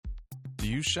Do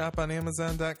you shop on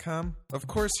Amazon.com? Of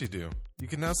course you do. You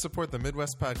can now support the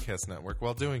Midwest Podcast Network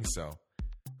while doing so.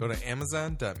 Go to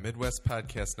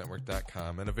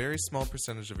amazon.midwestpodcastnetwork.com, and a very small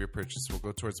percentage of your purchase will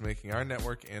go towards making our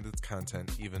network and its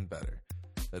content even better.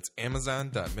 That's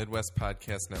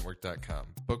amazon.midwestpodcastnetwork.com.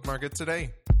 Bookmark it today.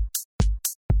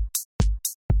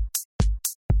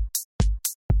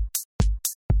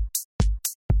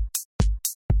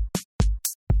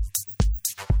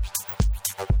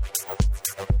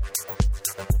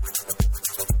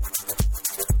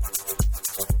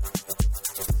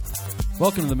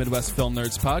 Welcome to the Midwest Film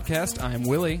Nerds Podcast. I'm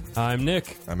Willie. I'm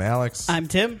Nick. I'm Alex. I'm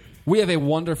Tim. We have a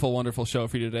wonderful, wonderful show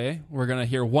for you today. We're going to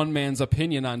hear one man's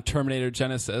opinion on Terminator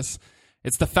Genisys.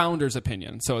 It's the founder's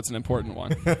opinion, so it's an important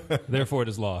one. Therefore, it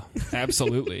is law.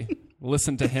 Absolutely.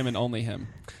 Listen to him and only him.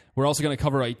 We're also going to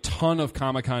cover a ton of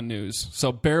Comic-Con news,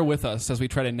 so bear with us as we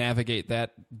try to navigate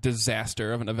that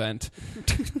disaster of an event.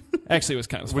 Actually, it was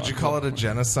kind of fun. Would you call it a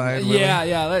genocide? Willie?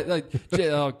 Yeah.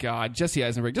 Oh, God. Jesse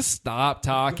Eisenberg, just stop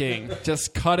talking.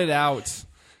 Just cut it out.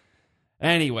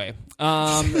 Anyway.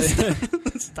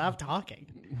 Stop talking.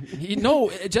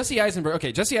 Jesse Eisenberg.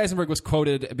 Okay, Jesse Eisenberg was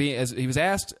quoted as he was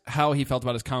asked how he felt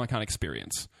about his Comic-Con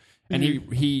experience. And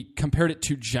he compared it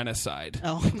to genocide.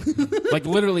 Oh. Like,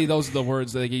 literally, those are the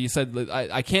words that he said.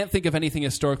 I can't think of anything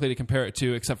historically to compare it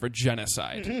to except for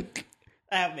genocide. Okay.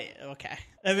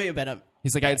 That may have been a...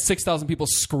 He's like, I had 6,000 people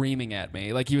screaming at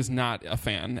me. Like, he was not a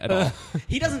fan at all.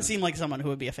 He doesn't seem like someone who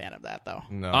would be a fan of that, though.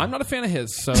 No. I'm not a fan of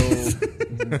his, so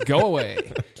go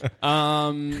away.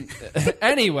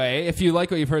 Anyway, if you like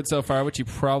what you've heard so far, which you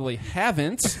probably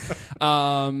haven't,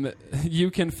 you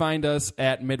can find us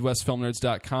at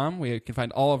MidwestFilmNerds.com. We can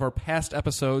find all of our past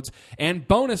episodes and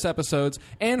bonus episodes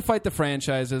and Fight the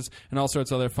Franchises and all sorts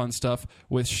of other fun stuff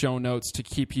with show notes to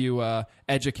keep you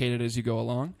educated as you go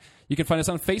along. You can find us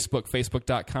on Facebook,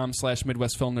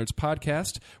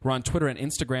 facebook.com/MidwestFilmNerdsPodcast. We're on Twitter and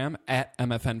Instagram at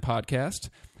MFN Podcast.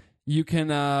 You can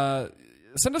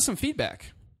send us some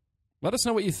feedback. Let us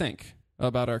know what you think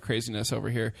about our craziness over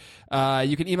here.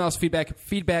 You can email us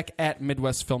feedback at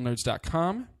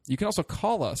MidwestFilmNerds.com. You can also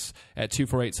call us at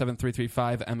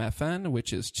 248-7335-MFN,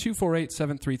 which is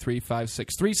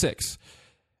 248-733-5636.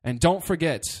 And don't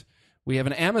forget, we have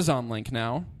an Amazon link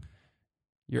now.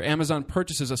 Your Amazon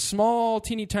purchases, a small,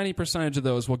 teeny tiny percentage of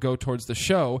those will go towards the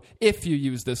show if you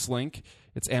use this link.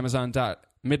 It's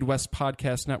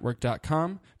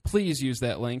amazon.midwestpodcastnetwork.com. Please use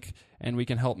that link, and we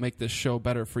can help make this show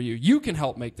better for you. You can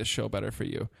help make this show better for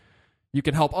you. You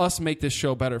can help us make this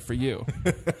show better for you.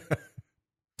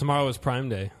 Tomorrow is Prime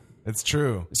Day. It's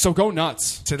true. So go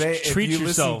nuts. Today, Treat if you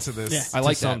yourself. listen to this, I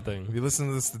like that. something. if you listen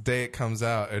to this the day it comes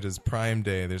out, it is Prime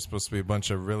Day. There's supposed to be a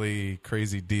bunch of really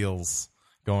crazy deals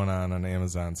going on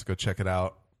Amazon, so go check it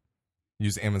out.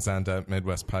 Use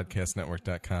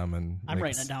amazon.midwestpodcastnetwork.com and I'm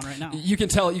writing it down right now. You can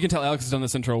tell Alex has done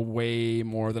this intro way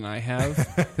more than I have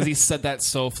because he said that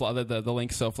so the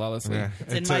link so flawlessly. Yeah,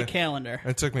 It's in my calendar.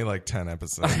 It took me like 10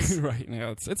 episodes. Right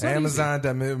now, it's not easy. Amazon.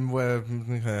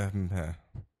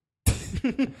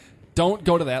 Don't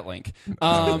go to that link.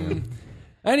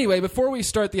 Anyway, before we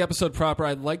start the episode proper,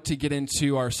 I'd like to get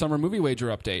into our summer movie wager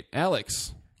update.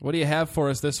 Alex, what do you have for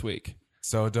us this week?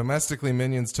 So domestically,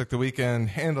 Minions took the weekend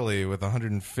handily with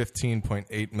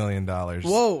 $115.8 million.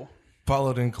 Whoa.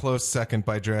 Followed in close second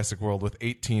by Jurassic World with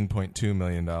 $18.2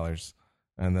 million.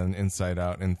 And then Inside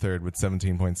Out in third with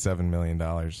 $17.7 million.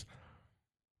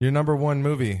 Your number one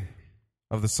movie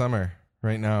of the summer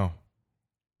right now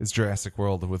is Jurassic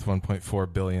World with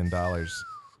 $1.4 billion.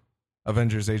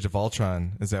 Avengers Age of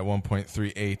Ultron is at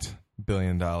 $1.38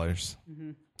 billion.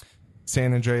 Mm-hmm.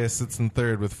 San Andreas sits in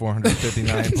third with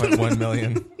 $459.1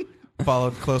 million,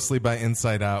 followed closely by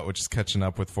Inside Out, which is catching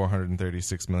up with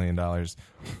 $436 million.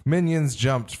 Minions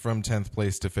jumped from 10th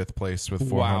place to 5th place with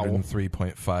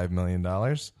 $403.5 million.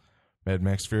 Mad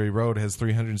Max Fury Road has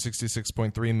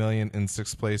 $366.3 million in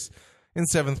 6th place. In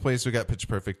 7th place, we got Pitch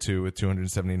Perfect 2 with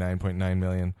 $279.9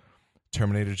 million.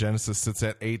 Terminator Genisys sits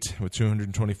at 8 with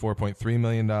 $224.3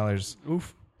 million.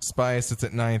 Oof. Spy sits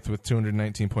at 9th with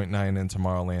 219.9, and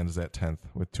Tomorrowland is at 10th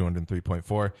with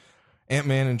 203.4.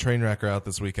 Ant-Man and Trainwreck are out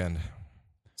this weekend.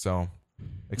 So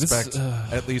expect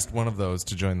at least one of those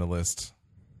to join the list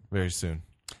very soon.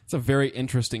 It's a very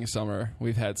interesting summer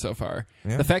we've had so far.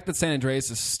 Yeah. The fact that San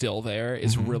Andreas is still there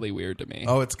is really weird to me.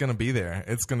 Oh, it's going to be there.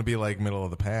 It's going to be like middle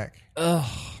of the pack. Ugh.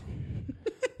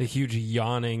 The huge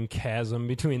yawning chasm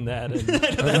between that and...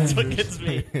 That's what gets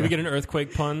me. We get an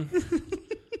earthquake pun.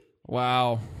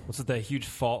 Wow. What's with that huge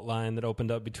fault line that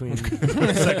opened up between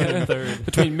second and third?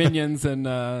 Between Minions and,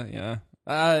 yeah.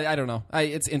 I don't know.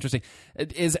 It's interesting.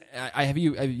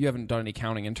 You haven't done any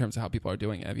counting in terms of how people are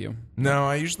doing it, have you? No,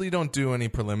 I usually don't do any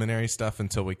preliminary stuff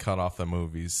until we cut off the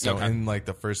movies. So Okay. in like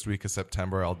the first week of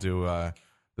September, I'll do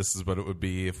this is what it would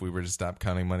be if we were to stop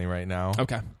counting money right now.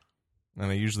 Okay. And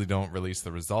I usually don't release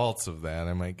the results of that.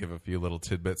 I might give a few little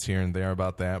tidbits here and there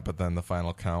about that, but then the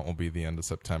final count will be the end of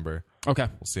September. Okay.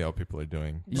 We'll see how people are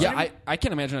doing. Yeah, I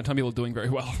can't imagine a ton of people doing very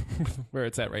well where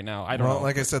it's at right now. I don't Well, know.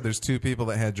 like I said, there's two people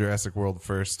that had Jurassic World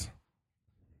first.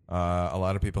 A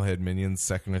lot of people had Minions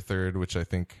second or third, which I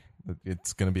think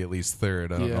it's going to be at least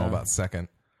third. I don't know Yeah. about second.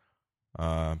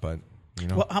 But, you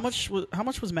know. Well, how much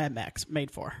was Mad Max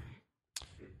made for?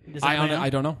 Does anybody know?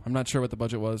 I don't know. I'm not sure what the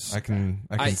budget was. I can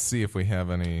see if we have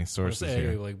any I'll sources say,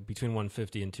 here. like between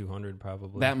 150 and 200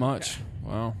 probably. That much.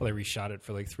 Wow. Well, they reshot it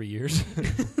for like 3 years.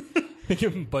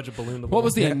 Budget balloon. What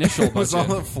was the initial It was all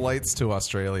budget? the flights to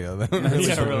Australia. That Yeah,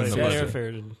 was really. the Yeah, budget.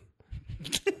 airfare.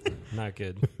 Not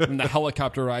good. And the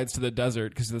helicopter rides to the desert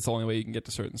because that's the only way you can get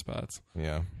to certain spots.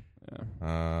 Yeah.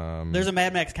 There's a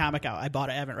Mad Max comic out. I bought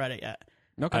it. I haven't read it yet.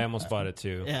 Okay. I almost bought it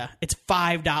too. Yeah, it's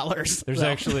 $5. There's though.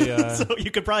 actually so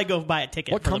you could probably go buy a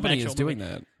ticket. What for company the is doing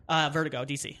that? Vertigo,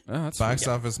 DC. Oh, that's Box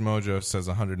Office Mojo says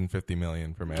 150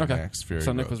 million for Mad okay. Max Fury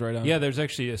So Nick Road. was right on. Yeah, there's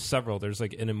actually several. There's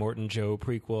like an Immortan Joe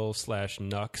prequel /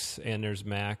 Nux, and there's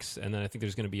Max, and then I think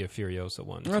there's going to be a Furiosa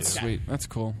one. That's too. sweet. That's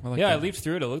cool. I like Yeah, I that. leafed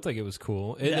through it. It looked like it was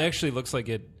cool. It Yeah. actually looks like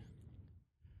it.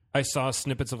 I saw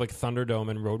snippets of like Thunderdome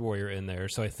and Road Warrior in there,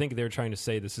 so I think they're trying to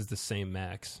say this is the same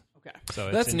Max. Okay. So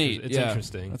it's That's neat. It's yeah.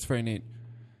 interesting. That's very neat.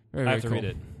 Very, I very have to cool. read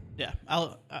it. Yeah,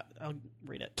 I'll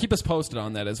read it. Keep us posted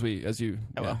on that as will.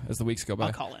 the weeks go by.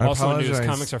 I'll call it. I Also, news apologize.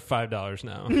 comics are $5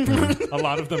 now. A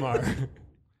lot of them are.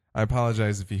 I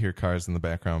apologize if you hear cars in the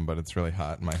background, but it's really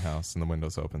hot in my house and the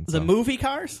window's open. The so- movie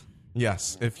Cars?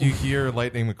 Yes, if you hear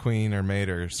Lightning McQueen or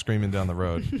Mater screaming down the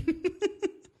road,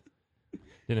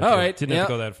 Didn't All have right, to yeah.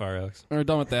 go that far, Alex. We're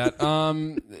done with that.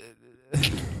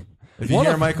 if you One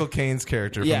hear of- Michael Caine's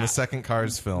character Yeah. from the second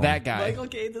Cars film, that guy. Michael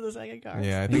Caine to the second Cars?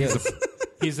 yeah, I think he's,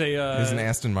 He's he's an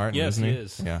Aston Martin, yes, isn't he? he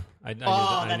is. Yeah, I knew, Oh,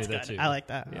 I that's knew good. that too. I like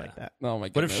that. I Yeah. like that. Oh my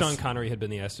What goodness. if Sean Connery had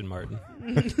been the Aston Martin?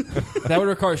 That would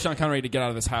require Sean Connery to get out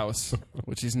of his house,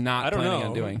 which he's not I don't planning know.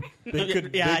 on doing. They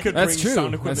could, Yeah, they could That's bring true.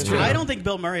 sound That's equipment. true. in. I don't think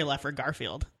Bill Murray left for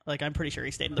Garfield. Like, I'm pretty sure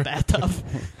he stayed in the bathtub.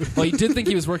 Well, he did think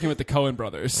he was working with the Coen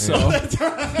brothers, so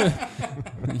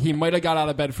he might have got out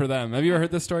of bed for them. Have you ever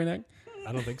heard this story, Nick?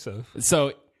 I don't think so.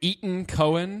 So Eaton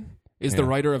Cohen is the Yeah.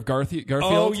 writer of Garfield.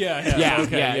 Oh, yeah. Yeah,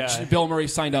 Okay, yeah. Bill Murray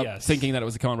signed up Yes. thinking that it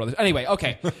was the Coen brothers. Anyway,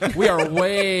 okay, we are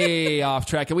way off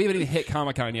track, and we haven't even hit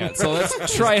Comic-Con yet. So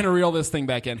let's try and reel this thing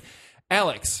back in.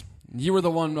 Alex, you were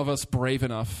the one of us brave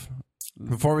enough.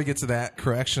 Before we get to that,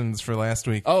 corrections for last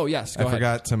week. Oh yes, go I ahead.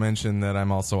 forgot to mention that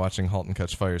I'm also watching *Halt and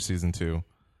Catch Fire* season 2.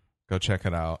 Go check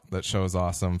it out. That show is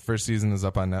awesome. First season is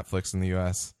up on Netflix in the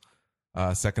U.S.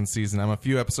 Second season, I'm a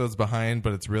few episodes behind,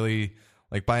 but it's really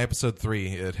like by episode 3,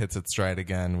 it hits its stride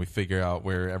again. We figure out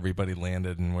where everybody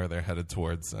landed and where they're headed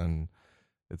towards, and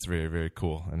it's very, very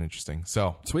cool and interesting.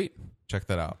 So Sweet. check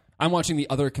that out. I'm watching the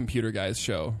other computer guys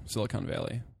show, Silicon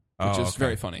Valley, which Oh, is okay.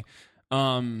 very funny.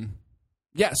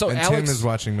 Yeah. So And Alex Tim is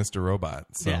watching Mr. Robot.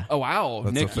 So. Yeah. Oh wow,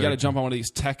 That's Nick, a you third. got to jump on one of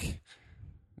these tech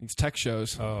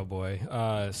shows. Oh, boy.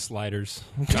 Sliders.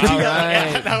 All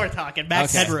Yeah, right. now we're talking.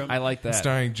 Max Okay. Headroom. I like that.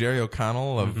 Starring Jerry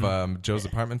O'Connell of Joe's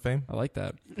Apartment fame. I like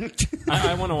that.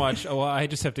 I want to watch. Oh, well, I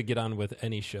just have to get on with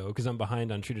any show because I'm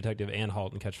behind on True Detective and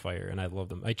 *Halt and Catch Fire*, and I love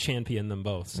them. I champion them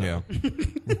both. So. Yeah.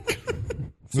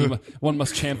 So one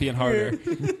must champion harder.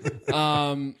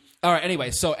 All right. Anyway,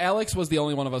 so Alex was the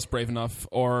only one of us brave enough,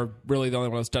 or really the only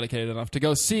one of us dedicated enough to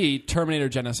go see Terminator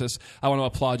Genesis. I want to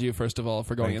applaud you first of all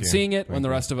for going Thank and you. seeing it when Thank the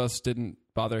you. rest of us didn't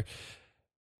bother.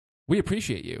 We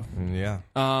appreciate you. Yeah.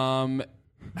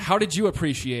 How did you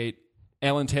appreciate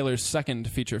Alan Taylor's second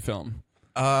feature film?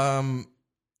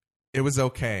 It was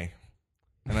okay.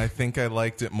 And I think I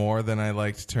liked it more than I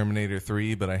liked Terminator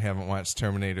 3, but I haven't watched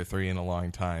Terminator 3 in a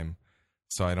long time.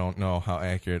 So I don't know how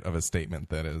accurate of a statement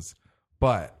that is.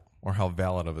 Or how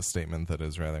valid of a statement that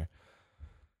is, rather.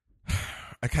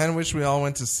 I kind of wish we all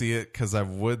went to see it because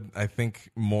I think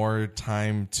more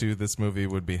time to this movie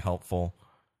would be helpful.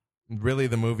 Really,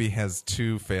 the movie has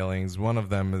two failings. One of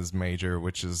them is major,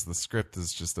 which is the script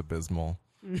is just abysmal.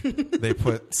 They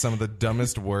put some of the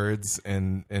dumbest words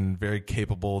in very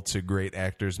capable to great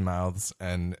actors' mouths,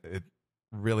 and it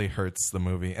really hurts the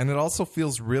movie. And it also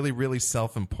feels really, really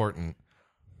self-important,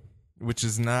 which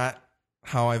is not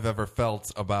how I've ever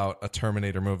felt about a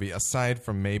Terminator movie, aside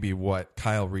from maybe what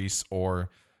Kyle Reese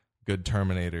or Good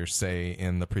Terminator say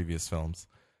in the previous films.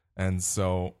 And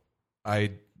so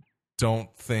I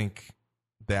don't think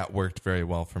that worked very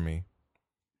well for me.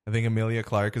 I think Emilia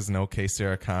Clarke is an okay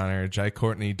Sarah Connor. Jai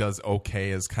Courtney does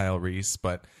okay as Kyle Reese,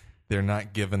 but they're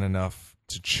not given enough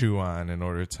to chew on in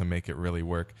order to make it really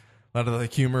work. A lot of the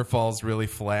humor falls really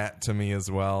flat to me as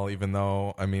well, even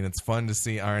though, I mean, it's fun to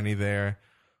see Arnie there,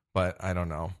 but I don't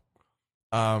know.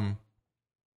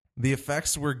 The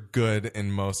effects were good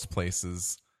in most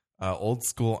places. Old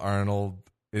school Arnold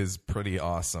is pretty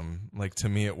awesome. Like, to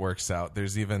me, it works out.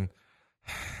 There's even...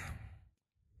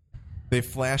 They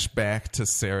flash back to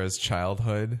Sarah's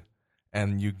childhood,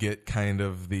 and you get kind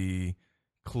of the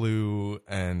Clue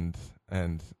and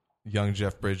young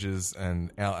Jeff Bridges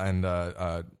and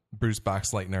Bruce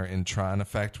Boxleitner in Tron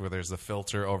effect, where there's a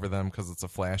filter over them because it's a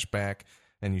flashback,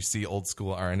 and you see old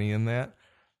school Arnie in that,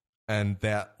 and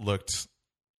that looked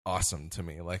awesome to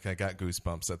me. Like, I got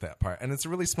goosebumps at that part, and it's a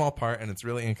really small part, and it's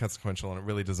really inconsequential, and it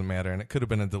really doesn't matter, and it could have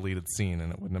been a deleted scene,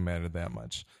 and it wouldn't have mattered that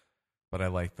much, but I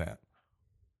like that.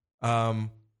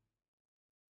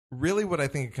 Really what I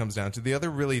think it comes down to, the other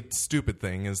really stupid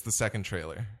thing is the second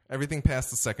trailer. Everything past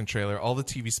the second trailer, all the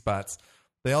TV spots,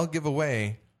 they all give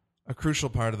away a crucial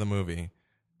part of the movie.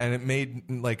 And it made,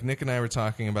 like Nick and I were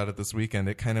talking about it this weekend,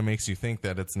 it kind of makes you think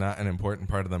that it's not an important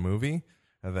part of the movie,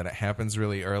 that it happens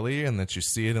really early and that you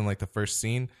see it in like the first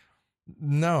scene.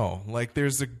 No, like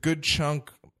there's a good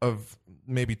chunk of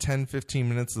maybe 10, 15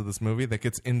 minutes of this movie that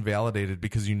gets invalidated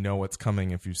because you know what's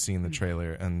coming if you've seen the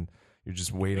trailer and you're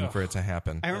just waiting for it to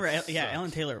happen. I remember,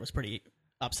 Alan Taylor was pretty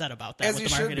upset about that As with you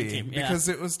the should marketing be, team. because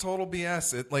it was total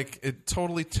BS. It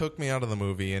totally took me out of the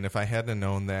movie, and if I hadn't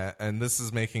known that, and this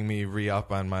is making me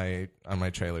re-up on my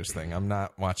trailers thing, I'm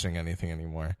not watching anything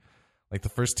anymore. Like the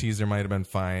first teaser might have been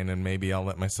fine, and maybe I'll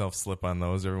let myself slip on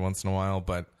those every once in a while,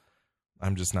 but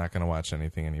I'm just not going to watch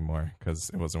anything anymore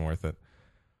because it wasn't worth it.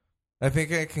 I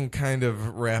think I can kind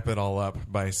of wrap it all up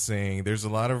by saying there's a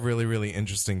lot of really, really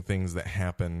interesting things that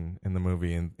happen in the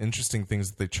movie and interesting things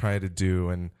that they try to do.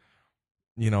 And,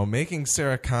 you know, making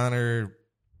Sarah Connor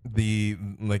the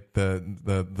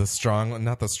strong,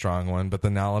 not the strong one, but the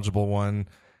knowledgeable one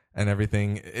and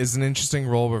everything is an interesting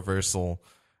role reversal.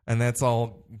 And that's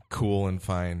all cool and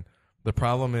fine. The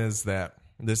problem is that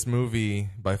this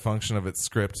movie, by function of its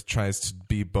script, tries to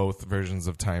be both versions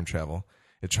of time travel.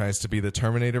 It tries to be the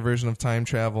Terminator version of time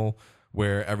travel,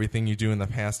 where everything you do in the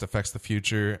past affects the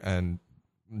future, and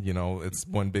you know it's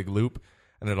one big loop.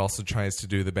 And it also tries to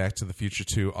do the Back to the Future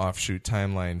 2 offshoot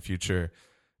timeline future,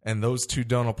 and those two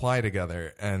don't apply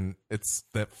together, and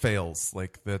that fails.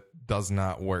 Like that does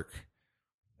not work.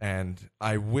 And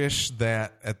I wish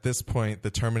that at this point the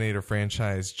Terminator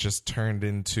franchise just turned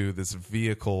into this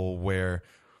vehicle where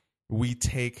we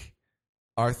take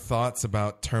our thoughts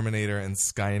about Terminator and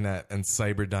Skynet and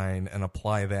Cyberdyne and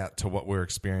apply that to what we're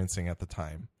experiencing at the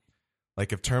time.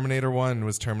 Like if Terminator 1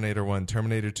 was Terminator 1,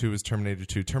 Terminator 2 was Terminator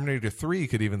 2, Terminator 3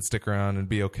 could even stick around and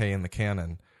be okay in the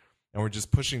canon. And we're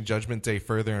just pushing Judgment Day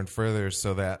further and further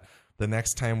so that the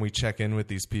next time we check in with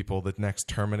these people, the next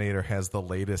Terminator has the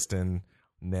latest in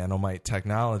nanomite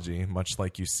technology, much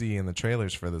like you see in the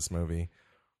trailers for this movie.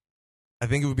 I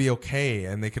think it would be okay,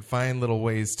 and they could find little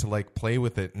ways to like play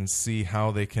with it and see how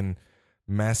they can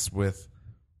mess with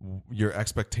your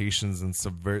expectations and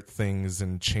subvert things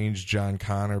and change John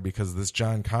Connor, because this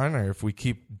John Connor, if we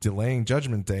keep delaying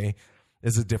Judgment Day,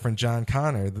 is a different John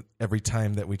Connor every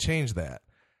time that we change that.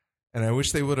 And I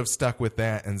wish they would have stuck with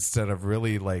that instead of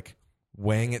really like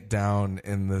weighing it down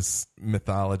in this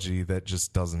mythology that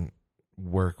just doesn't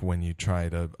work when you try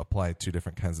to apply two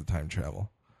different kinds of time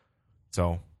travel.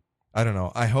 So I don't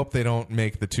know. I hope they don't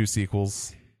make the 2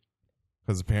 sequels,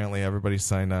 because apparently everybody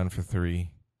signed on for 3.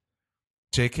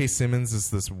 J.K. Simmons is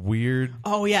this weird...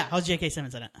 Oh, yeah. How's J.K.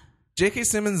 Simmons in it? J.K.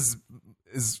 Simmons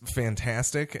is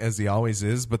fantastic, as he always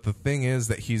is, but the thing is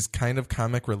that he's kind of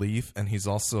comic relief, and he's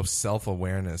also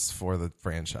self-awareness for the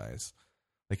franchise.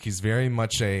 Like, he's very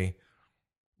much a...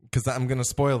 Because I'm going to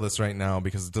spoil this right now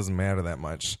because it doesn't matter that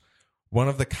much. One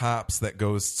of the cops that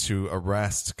goes to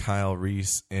arrest Kyle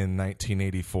Reese in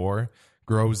 1984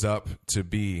 grows up to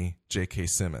be J.K.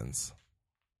 Simmons.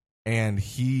 And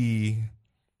he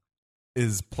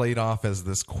is played off as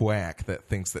this quack that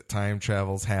thinks that time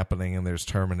travel's happening and there's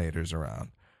Terminators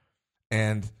around.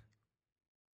 And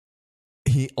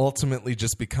he ultimately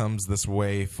just becomes this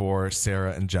way for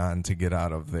Sarah and John to get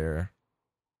out of their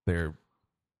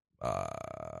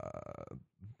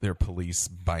police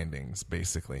bindings,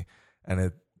 basically.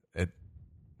 And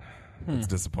it's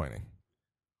disappointing.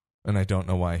 And I don't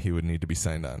know why he would need to be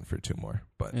signed on for 2 more.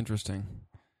 But Interesting.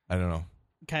 I don't know.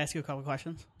 Can I ask you a couple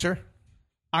questions? Sure.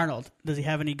 Arnold, does he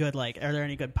have any good, like, are there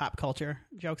any good pop culture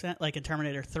jokes in it? Like in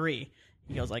Terminator 3,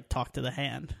 he goes, like, talk to the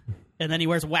hand. And then he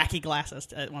wears wacky glasses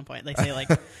at one point. They say,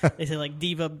 like,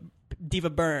 diva Diva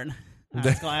burn on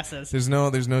his glasses. There's no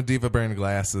Diva Burn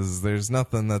glasses. There's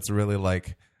nothing that's really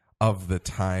like of the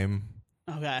time.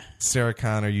 Okay. Sarah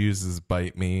Connor uses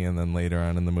 "Bite Me," and then later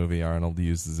on in the movie, Arnold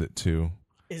uses it too.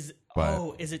 Is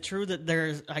But- is it true that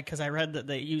there's because I read that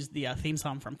they used the theme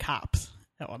song from Cops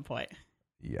at one point?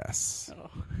 Yes.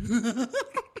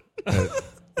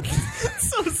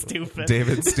 So stupid.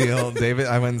 David Steele.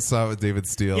 I went and saw it with David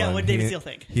Steele. Yeah, and what did David Steele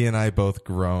think? He and I both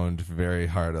groaned very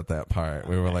hard at that part.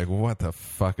 We were like, "What the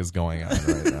fuck is going on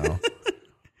right now?"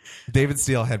 David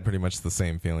Steele had pretty much the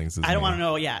same feelings as I don't me. want to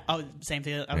know. Yeah. Oh, same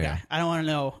thing. Okay. Yeah. I don't want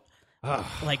to know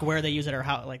like where they use it or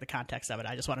how, like the context of it.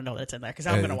 I just want to know that it's in there because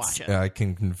I'm going to watch it. I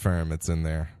can confirm it's in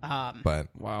there. But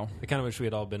Wow. I kind of wish we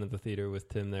had all been at the theater with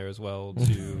Tim there as well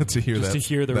to to hear just that, to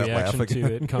hear the that reaction laugh to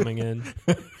again. it coming in.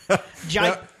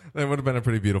 Jai That would have been a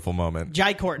pretty beautiful moment.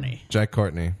 Courtney. Jack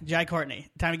Courtney. Jai Courtney.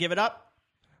 Time to give it up?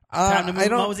 Time to move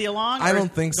mosey along? I Or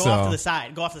don't think go so. off to the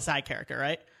side. Go off the side character,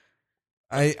 right?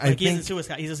 I Like he's think in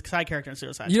Suicide. He's a side character in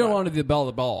Suicide You don't Squad. want to be the bell of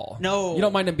the ball. No. You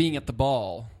don't mind him being at the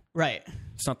ball. Right.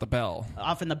 It's not the bell.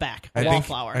 Off in the back. I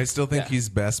Wallflower. still think Yeah. he's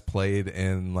best played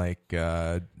in like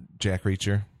Jack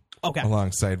Reacher Okay.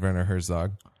 alongside Werner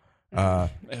Herzog.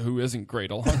 Who isn't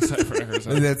great alongside Werner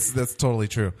Herzog. That's totally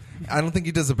true. I don't think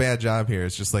he does a bad job here.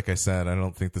 It's just like I said, I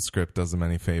don't think the script does him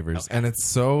any favors. Okay. And it's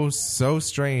so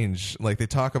strange. Like they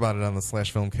talk about it on the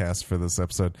Slash Filmcast for this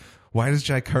episode. Why does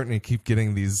Jai Courtney keep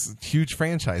getting these huge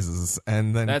franchises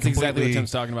and then That's exactly what completely-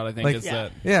 Tim's talking about, I think, like- is Yeah.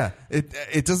 that Yeah,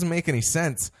 it doesn't make any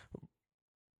sense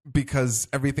because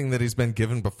everything that he's been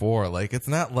given before, like it's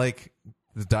not like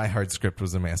the Die Hard script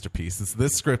was a masterpiece.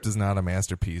 This script is not a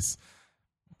masterpiece.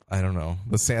 I don't know.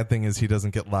 The sad thing is he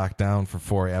doesn't get locked down for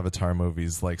 4 Avatar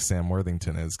movies like Sam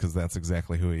Worthington is because that's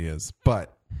exactly who he is.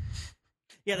 But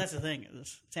Yeah, that's the thing.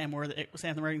 Sam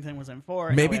Worthington was in 4.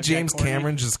 and now we maybe have Jai James Courtney.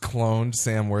 Cameron just cloned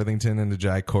Sam Worthington into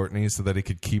Jai Courtney so that he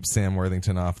could keep Sam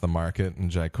Worthington off the market and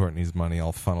Jai Courtney's money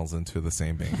all funnels into the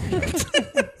same bank account.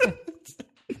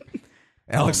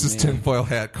 Alex's man. tinfoil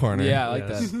hat corner. yeah, I like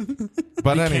Yes. that.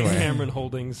 But King anyway. Cameron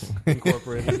Holdings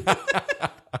Incorporated.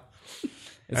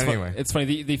 It's Anyway. it's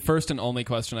funny. The first and only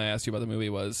question I asked you about the movie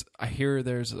was, I hear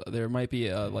there might be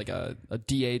a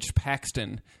DH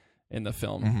Paxton in the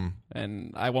film, Mm-hmm.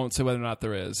 and I won't say whether or not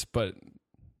there is, but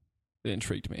it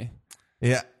intrigued me.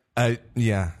 Yeah.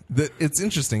 It's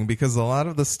interesting because a lot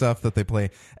of the stuff that they play,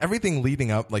 everything leading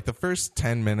up, like the first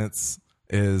 10 minutes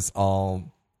is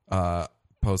all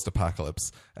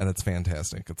post-apocalypse, and it's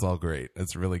fantastic. It's all great.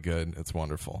 It's really good. It's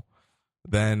wonderful.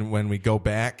 Then when we go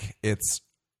back,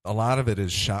 a lot of it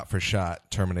is shot for shot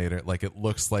Terminator. Like it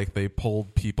looks like they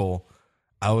pulled people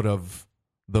out of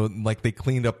like they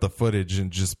cleaned up the footage and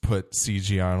just put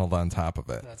CG Arnold on top of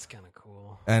it. That's kind of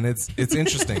cool. And it's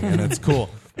interesting and it's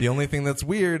cool. The only thing that's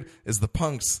weird is the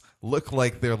punks look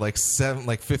like they're like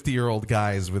 50-year-old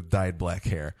guys with dyed black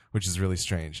hair, which is really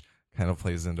strange. Kind of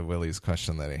plays into Willie's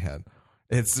question that he had.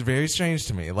 It's very strange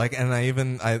to me. Like, and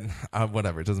I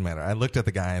whatever, it doesn't matter. I looked at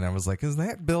the guy and I was like, "Is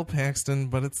that Bill Paxton?"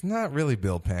 But it's not really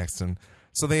Bill Paxton.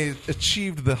 So they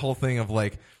achieved the whole thing of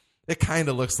like, it kind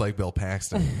of looks like Bill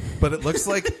Paxton, but it looks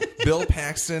like Bill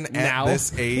Paxton at Now?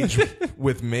 this age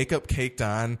with makeup caked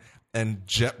on and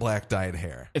jet black dyed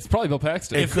hair. It's probably Bill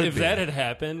Paxton. If could be. that had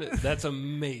happened, that's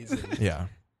amazing. Yeah.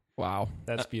 Wow.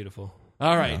 That's beautiful.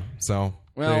 All right. So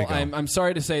there Well, you go. I'm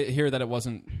sorry to say here that it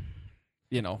wasn't,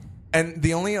 And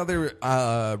the only other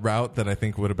route that I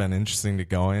think would have been interesting to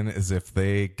go in is if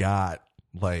they got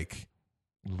like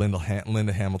Linda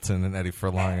Hamilton and Eddie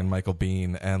Furlong and Michael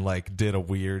Biehn and like did a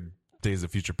weird Days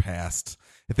of Future Past.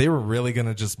 If they were really going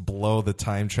to just blow the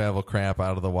time travel crap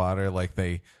out of the water like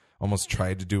they almost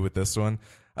tried to do with this one,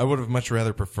 I would have much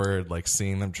rather preferred like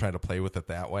seeing them try to play with it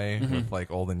that way with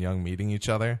like old and young meeting each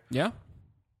other. yeah.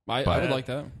 I But- would like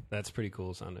that. That's pretty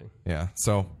cool sounding. Yeah.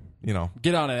 So, you know,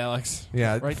 Get on it, Alex.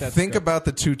 yeah, Write that think script. about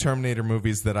the 2 Terminator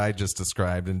movies that I just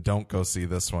described and don't go see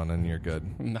this one and you're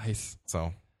good. Nice.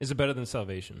 So, Is it better than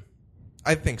Salvation?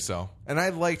 I think so. And I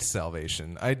liked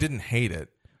Salvation. I didn't hate it.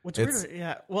 What's It's- weird?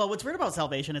 Yeah. Well, what's weird about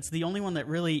Salvation? It's the only one that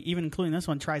really, even including this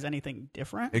one, tries anything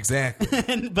different.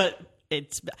 Exactly. But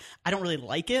I don't really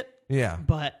like it. Yeah.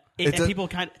 But It's and a- people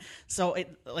kind of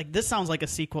like this sounds like a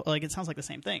sequel. Like it sounds like the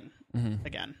same thing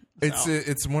again. So,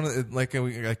 It's one of the, like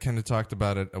I kind of talked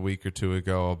about it a week or two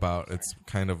ago about it's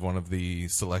kind of one of the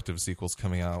selective sequels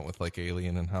coming out with like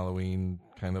Alien and Halloween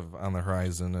kind of on the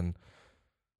horizon and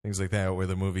things like that, where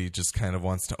the movie just kind of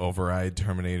wants to override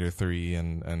Terminator 3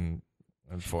 and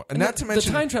 4. And not to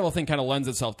mention the time travel thing kind of lends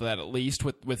itself to that, at least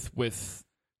with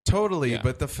totally, Yeah.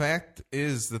 but the fact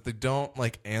is that they don't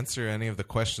like answer any of the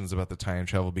questions about the time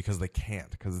travel because they can't,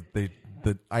 because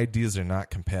the ideas are not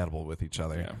compatible with each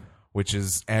other. Yeah. which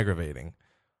is aggravating.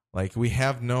 Like, we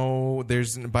have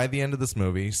there's, by the end of this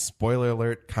movie, spoiler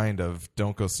alert, kind of,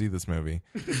 don't go see this movie.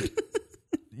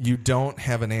 You don't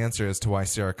have an answer as to why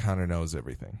Sarah Connor knows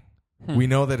everything. We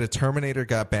know that a Terminator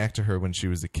got back to her when she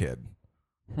was a kid.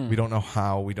 We don't know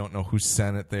how. We don't know who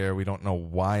sent it there. We don't know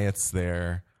why it's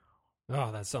there.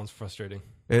 Oh, that sounds frustrating.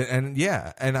 And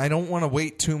I don't want to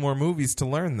wait 2 more movies to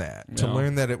learn that. To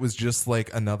learn that it was just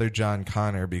like another John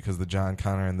Connor because the John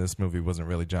Connor in this movie wasn't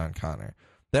really John Connor.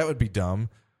 That would be dumb.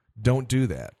 Don't do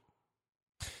that.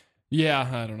 Yeah,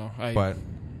 I don't know. But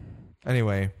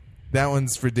anyway, that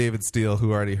one's for David Steele,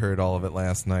 who already heard all of it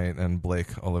last night, and Blake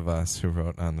Olivas, who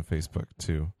wrote on the Facebook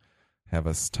to have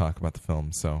us talk about the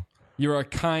film. So you're a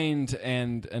kind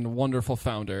and wonderful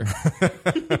founder.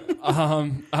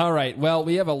 All right. Well,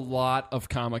 we have a lot of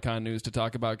Comic-Con news to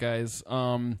talk about, guys.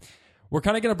 We're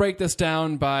kind of going to break this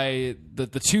down by the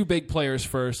 2 big players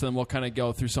first, and then we'll kind of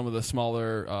go through some of the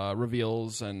smaller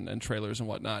reveals and trailers and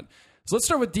whatnot. So let's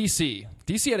start with DC.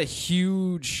 DC had a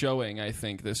huge showing, I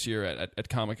think, this year at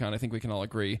Comic-Con. I think we can all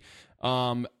agree.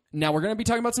 Now, we're going to be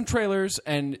talking about some trailers,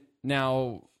 and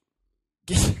now...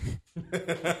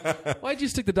 Why'd you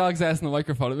stick the dog's ass in the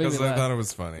microphone? Because I thought it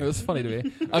was funny. It was funny to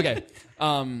me. Okay.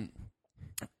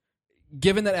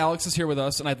 Given that Alex is here with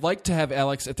us, and I'd like to have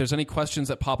Alex, if there's any questions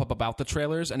that pop up about the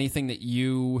trailers, anything that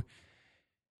you're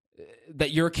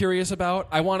curious about,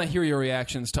 I want to hear your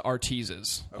reactions to our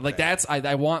teases. Okay. Like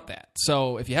I want that.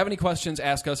 So if you have any questions,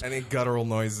 ask us. Any guttural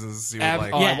noises you would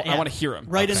like? I want to hear them.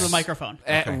 Right into the microphone.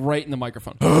 Right in the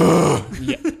microphone.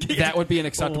 That would be an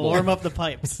acceptable. Warm up the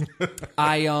pipes.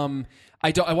 I want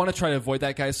to try to avoid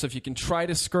that, guys. So if you can try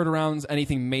to skirt around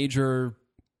anything major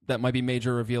that might be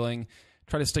major revealing,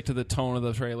 try to stick to the tone of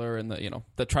the trailer and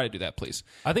try to do that, please.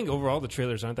 I think overall the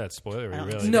trailers aren't that spoilery,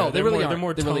 really. No, they really aren't. They're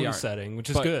more tone really setting, which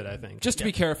is good, I think. Just to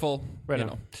be careful, right?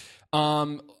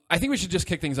 I think we should just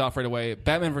kick things off right away.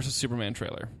 Batman vs Superman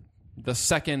trailer. The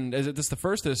second, is this the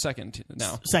first or the second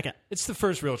now? Second. It's the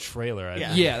first real trailer, I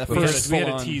think. Yeah, the first. We had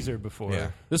a teaser before.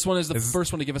 Yeah. This one is the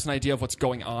first one to give us an idea of what's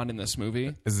going on in this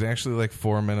movie. Is it actually like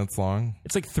 4 minutes long?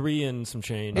 It's like 3 and some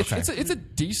change. It's a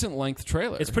decent length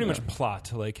trailer. It's pretty much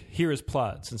plot. Like, here is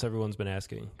plot, since everyone's been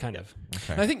asking. Kind of.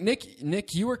 Okay. And I think,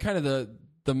 Nick, you were kind of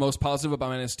the most positive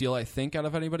about Man of Steel, I think, out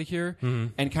of anybody here.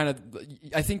 Mm-hmm. And kind of,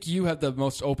 I think you have the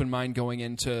most open mind going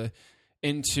into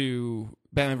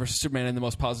Batman vs. Superman and the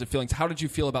most positive feelings. How did you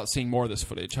feel about seeing more of this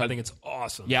footage? I think it's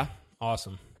awesome. Yeah?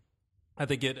 Awesome. I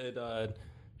think it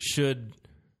should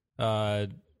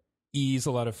ease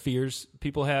a lot of fears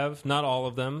people have. Not all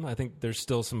of them. I think there's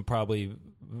still some probably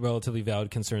relatively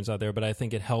valid concerns out there, but I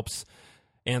think it helps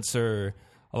answer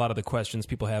a lot of the questions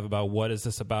people have about what is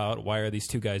this about? Why are these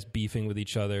 2 guys beefing with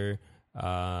each other?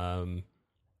 I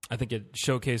think it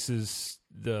showcases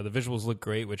the visuals look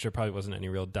great, which there probably wasn't any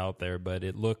real doubt there, but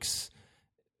it looks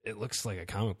like a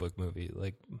comic book movie,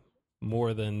 like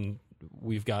more than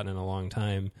we've gotten in a long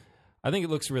time. I think it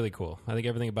looks really cool. I think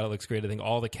everything about it looks great. I think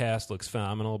all the cast looks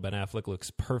phenomenal. Ben Affleck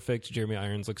looks perfect. Jeremy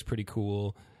Irons looks pretty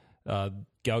cool. Gal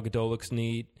Gadot looks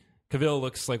neat. Cavill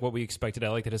looks like what we expected. I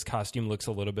like that his costume looks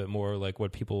a little bit more like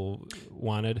what people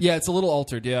wanted. Yeah, it's a little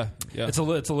altered. Yeah. It's a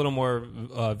little more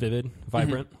vivid,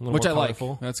 vibrant, a little which more I colorful.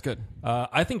 like. That's good.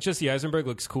 I think Jesse Eisenberg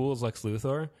looks cool as Lex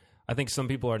Luthor. I think some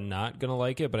people are not going to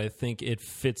like it, but I think it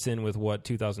fits in with what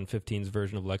 2015's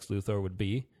version of Lex Luthor would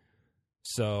be.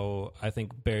 So I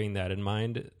think bearing that in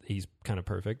mind, he's kind of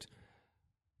perfect.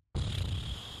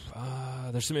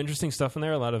 There's some interesting stuff in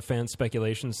there. A lot of fan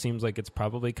speculation. Seems like it's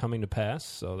probably coming to pass,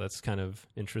 so that's kind of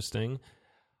interesting.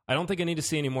 I don't think I need to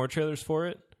see any more trailers for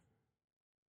it,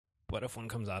 but if one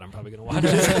comes out, I'm probably going to watch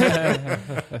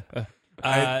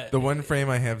it. The one frame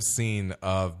I have seen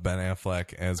of Ben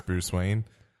Affleck as Bruce Wayne,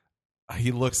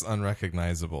 he looks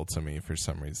unrecognizable to me for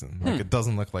some reason. Like, it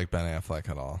doesn't look like Ben Affleck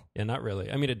at all. Yeah, not really.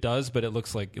 I mean, it does, but it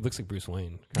looks like Bruce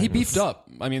Wayne. He beefed up.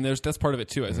 I mean, that's part of it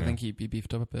too. I think he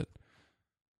beefed up a bit.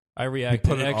 I reacted.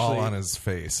 He put it all on his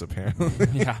face, apparently.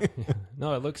 Yeah.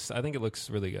 No, I think it looks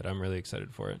really good. I'm really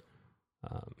excited for it.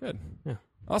 Good. Yeah.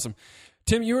 Awesome.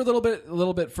 Tim, you were a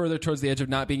little bit further towards the edge of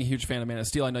not being a huge fan of Man of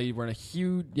Steel. I know you weren't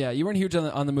huge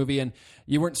on the movie, and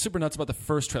you weren't super nuts about the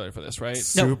first trailer for this, right?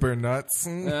 Super nuts.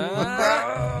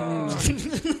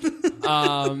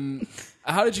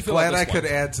 How did you feel Glad about this I could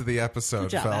add to the episode,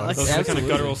 job, fellas. Alex. Those are the kind of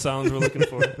guttural sounds we're looking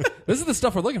for. This is the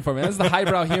stuff we're looking for, man. This is the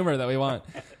highbrow humor that we want.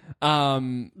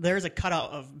 There's a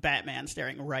cutout of Batman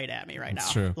staring right at me right now.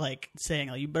 True. Like,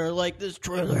 saying, you better like this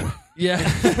trailer. Yeah.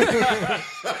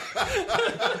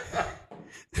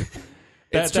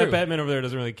 That Batman over there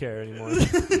doesn't really care anymore.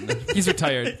 He's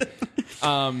retired.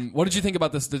 What did you think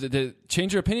about this? Did it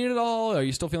change your opinion at all? Are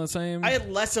you still feeling the same? I had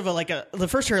less of the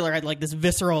first trailer had like this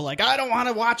visceral, like, I don't want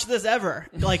to watch this ever.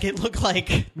 Like, it looked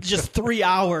like just 3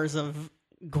 hours of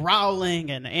growling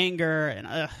and anger, and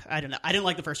I don't know. I didn't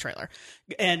like the first trailer.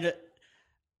 And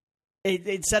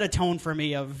it set a tone for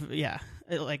me of,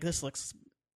 this looks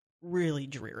really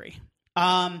dreary.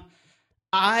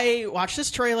 I watched this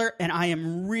trailer, and I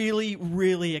am really,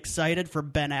 really excited for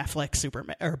Ben Affleck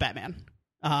Superman or Batman.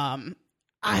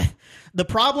 The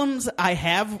problems I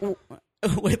have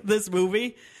with this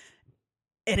movie,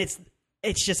 and it's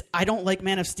just I don't like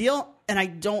Man of Steel, and I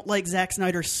don't like Zack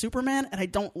Snyder's Superman, and I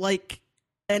don't like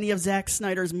any of Zack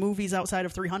Snyder's movies outside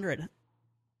of 300.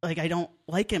 Like, I don't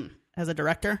like him as a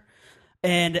director,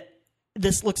 and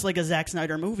this looks like a Zack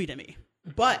Snyder movie to me.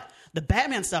 But the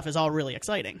Batman stuff is all really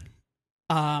exciting.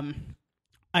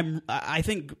 I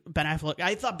think Ben Affleck.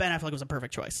 I thought Ben Affleck was a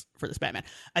perfect choice for this Batman.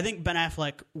 I think Ben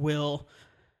Affleck will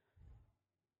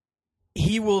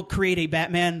create a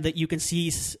Batman that you can see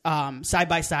side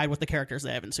by side with the characters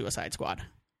they have in Suicide Squad.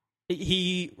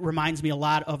 He reminds me a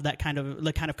lot of the kind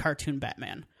of cartoon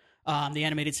Batman, the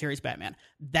animated series Batman.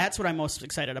 That's what I'm most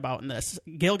excited about in this.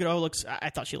 Gal Gadot I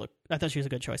thought she was a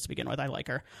good choice to begin with. I like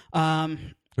her.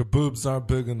 Her boobs aren't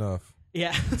big enough.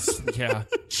 Yeah. Yeah.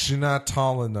 She's not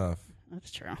tall enough.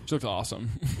 That's true. She looks awesome.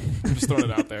 I'm just throwing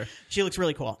it out there. She looks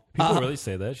really cool. People really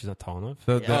say that she's not tall enough.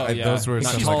 Those were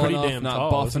Not some. tall pretty enough, damn not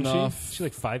tall, buff isn't enough. She's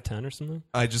like 5'10" or something.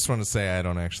 I just want to say I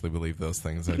don't actually believe those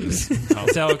things. I just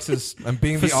It's Alex's I'm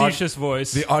being facetious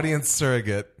voice. the audience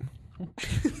surrogate.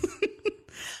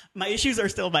 My issues are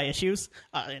still my issues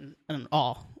in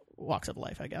all walks of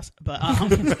life, I guess. But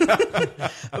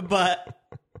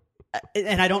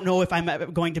and I don't know if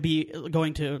I'm going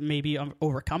to maybe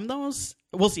overcome those.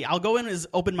 We'll see. I'll go in as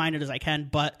open-minded as I can,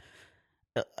 but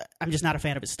I'm just not a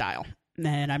fan of his style.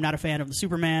 And I'm not a fan of the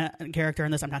Superman character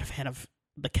in this. I'm not a fan of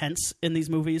the Kents in these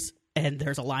movies. And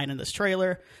there's a line in this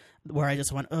trailer where I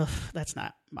just went, ugh, that's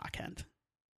not Ma Kent.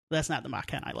 That's not the Ma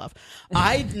Kent I love.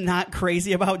 I'm not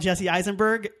crazy about Jesse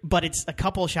Eisenberg, but it's a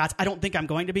couple of shots. I don't think I'm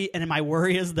going to be. And my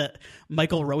worry is that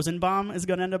Michael Rosenbaum is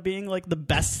going to end up being like the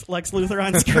best Lex Luthor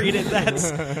on screen. And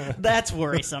that's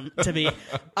worrisome to me.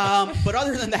 But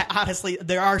other than that, honestly,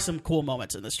 there are some cool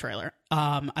moments in this trailer.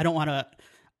 I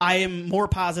am more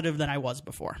positive than I was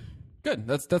before. Good.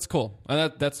 That's cool.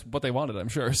 And that's what they wanted, I'm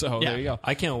sure. So Yeah. there you go.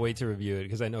 I can't wait to review it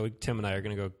because I know Tim and I are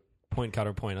going to go point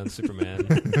counterpoint on Superman.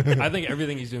 I think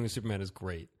everything he's doing with Superman is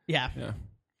great. Yeah. Yeah.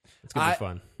 It's going to be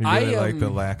fun. You really like the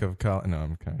lack of color. No,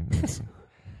 I'm kind of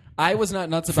I was not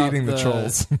nuts about feeding the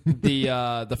trolls.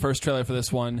 the first trailer for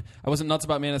this one. I wasn't nuts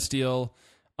about Man of Steel.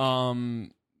 But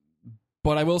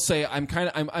I will say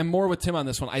I'm more with Tim on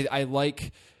this one. I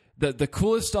like the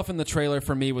coolest stuff in the trailer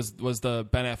for me was the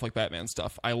Ben Affleck Batman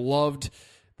stuff. I loved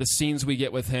the scenes we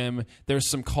get with him. There's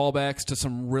some callbacks to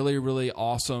some really, really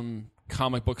awesome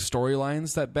comic book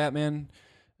storylines that Batman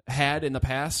had in the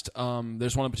past.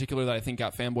 There's one in particular that I think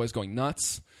got fanboys going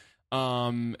nuts.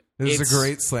 There's a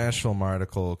great Slash Film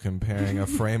article comparing a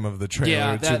frame of the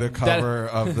trailer to the cover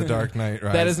of The Dark Knight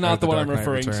Rises. That is not the one I'm Dark Knight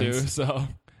referring Returns. to. So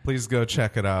please go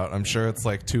check it out. I'm sure it's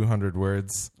like 200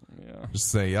 words. yeah, Just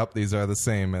say, yep, these are the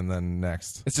same, and then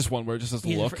next. it's just one word, just as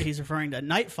the look. He's referring to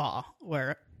Nightfall,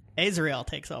 where Azrael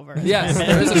takes over. Yes,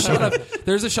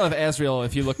 there's a shot of Azrael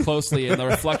if you look closely in the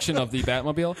reflection of the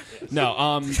Batmobile.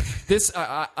 No, this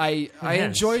I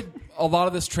enjoyed a lot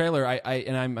of this trailer.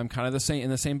 I'm kind of in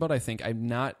the same boat. I think I'm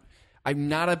not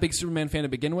a big Superman fan to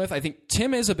begin with. I think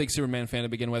Tim is a big Superman fan to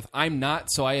begin with. I'm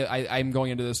not, so I'm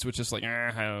going into this with just like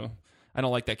I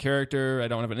don't like that character. I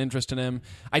don't have an interest in him.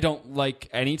 I don't like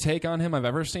any take on him I've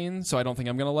ever seen, so I don't think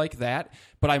I'm going to like that.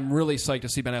 But I'm really psyched to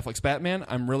see Ben Affleck's Batman.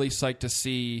 I'm really psyched to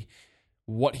see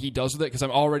what he does with it because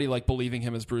I'm already like believing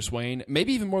him as Bruce Wayne,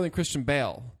 maybe even more than Christian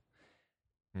Bale.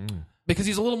 Because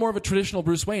he's a little more of a traditional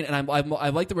Bruce Wayne, and I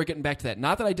like that we're getting back to that.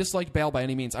 Not that I disliked Bale by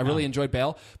any means. I really enjoyed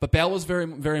Bale, but Bale was very,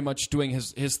 very much doing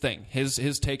his thing,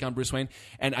 his take on Bruce Wayne,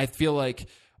 and I feel like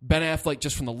Ben Affleck,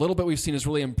 just from the little bit we've seen, is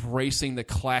really embracing the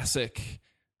classic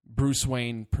Bruce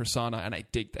Wayne persona, and I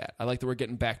dig that. I like that we're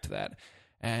getting back to that.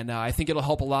 And I think it'll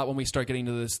help a lot when we start getting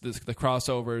to the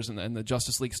crossovers and the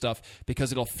Justice League stuff,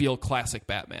 because it'll feel classic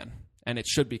Batman, and it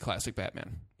should be classic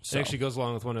Batman. So. It actually goes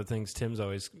along with one of the things Tim's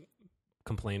always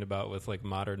complained about with like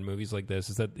modern movies like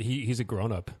this, is that he's a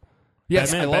grown-up.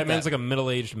 Yes, Batman's like a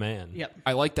middle-aged man. Yep.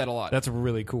 I like that a lot. That's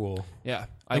really cool. Yeah.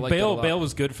 I like Bale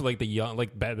was good for like the young,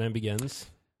 like Batman Begins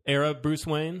era Bruce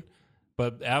Wayne,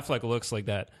 but Affleck looks like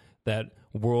that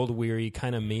world weary,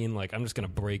 kind of mean, like I'm just gonna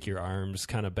break your arms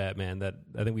kind of Batman that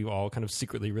I think we've all kind of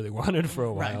secretly really wanted for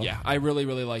a while. Right. Yeah, I really,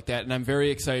 really like that, and I'm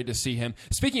very excited to see him.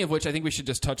 Speaking of which, I think we should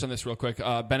just touch on this real quick.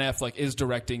 Ben Affleck is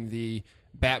directing the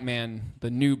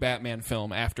new Batman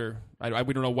film after.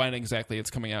 We don't know when exactly it's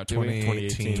coming out. Do we?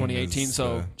 2018. 2018.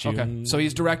 So okay, so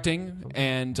he's directing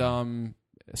and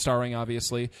starring,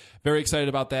 obviously. Very excited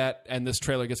about that, and this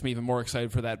trailer gets me even more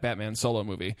excited for that Batman solo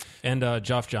movie, And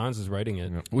Geoff Johns is writing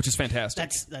it. which is fantastic.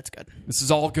 That's good. This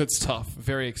is all good stuff.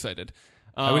 Very excited.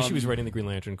 I wish he was writing the Green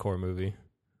Lantern Corps movie.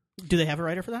 Do they have a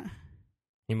writer for that?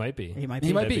 He might be. He might He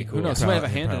be. might That'd be. be Who cool. knows? He might have a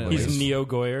hand in it. Probably. at He's least. Neo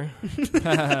Goyer.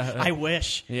 I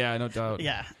wish. Yeah, no doubt.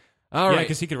 Yeah. All Yeah, right.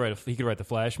 because he could write the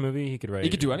Flash movie. He could write. He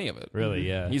could do any of it. Really,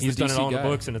 yeah. He's He's the done it DC all in the guy.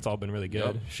 books, and it's all been really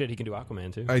good. Yep. Shit, he can do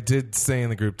Aquaman too. I did say in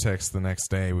the group text the next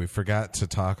day, we forgot to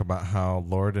talk about how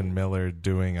Lord and Miller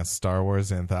doing a Star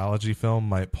Wars anthology film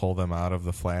might pull them out of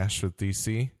the Flash with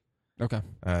DC, Okay.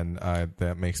 and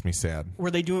that makes me sad.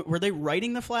 Were they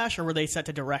writing the Flash or were they set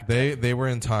to direct? They were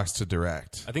in talks to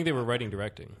direct. I think they were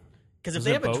directing. Because if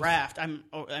Isn't they it have a both? draft,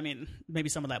 maybe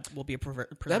some of that will be a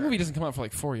That movie doesn't come out for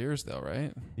like 4 years, though,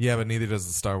 right? Yeah, but neither does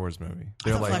the Star Wars movie. I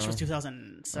They're thought like, Flash was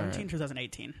 2017, All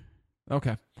 2018.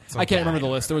 Okay. I can't remember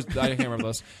the list. I can't remember the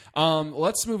list.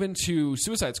 Let's move into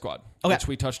Suicide Squad, Okay. which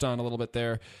we touched on a little bit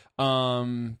there.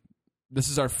 This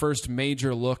is our first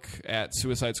major look at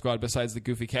Suicide Squad besides the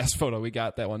goofy cast photo we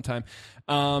got that one time.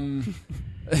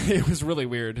 It was really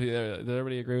weird. Did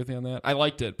everybody agree with me on that? I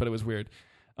liked it, but it was weird.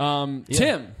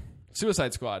 Tim,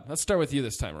 Suicide Squad. Let's start with you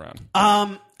this time around.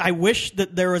 I wish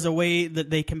that there was a way that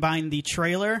they combine the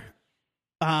trailer,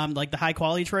 like the high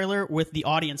quality trailer, with the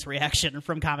audience reaction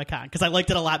from Comic-Con, because I liked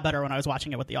it a lot better when I was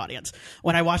watching it with the audience.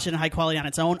 When I watched it in high quality on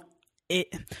its own,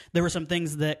 there were some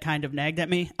things that kind of nagged at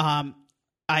me.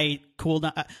 I cooled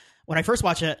down. When I first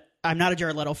watched it, I'm not a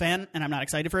Jared Leto fan, and I'm not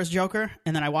excited for his Joker.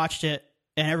 And then I watched it,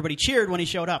 and everybody cheered when he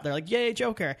showed up. They're like, "Yay,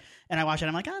 Joker!" And I watch it,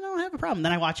 I'm like, "I don't have a problem."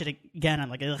 Then I watch it again, I'm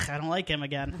like, "Ugh, I don't like him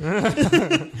again."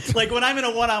 Like when I'm in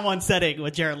a one-on-one setting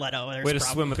with Jared Leto, there's Way to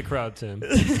problems. swim with the crowd, Tim.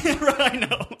 Right, I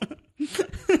know.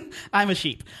 I'm a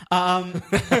sheep. I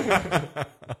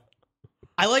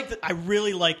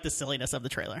really like the silliness of the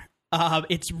trailer.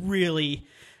 It's really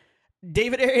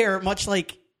David Ayer, much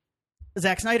like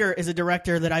Zack Snyder, is a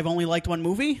director that I've only liked one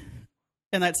movie,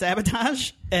 and that's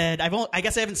Sabotage. And I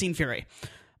guess I haven't seen Fury.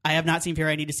 I have not seen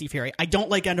Fury. I need to see Fury. I don't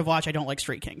like End of Watch. I don't like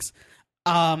Street Kings.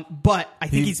 But I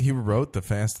think he wrote the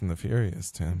Fast and the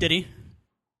Furious, Tim. Did he?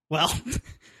 Well,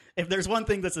 if there's one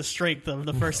thing that's a strength of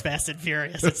the first Fast and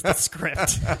Furious, it's the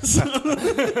script.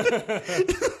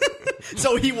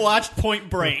 So he watched Point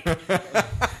Break.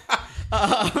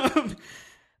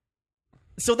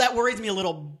 So that worries me a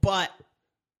little, but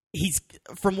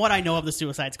from what I know of the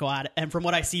Suicide Squad and from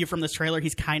what I see from this trailer,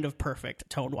 he's kind of perfect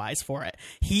tone-wise for it.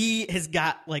 He has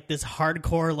got like this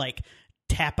hardcore, like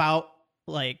tap out,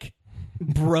 like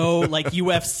bro, like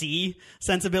UFC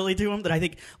sensibility to him that I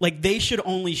think like they should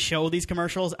only show these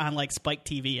commercials on like Spike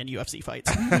TV and UFC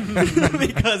fights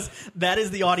because that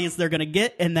is the audience they're going to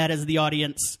get, and that is the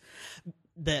audience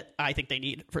that I think they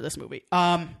need for this movie.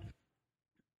 I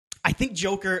think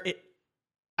Joker.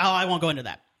 I won't go into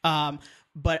that.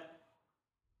 But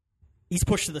he's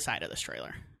pushed to the side of this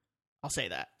trailer. I'll say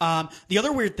that. The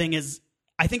other weird thing is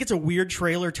I think it's a weird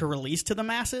trailer to release to the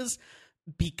masses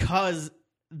because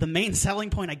the main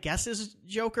selling point, I guess, is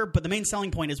Joker, but the main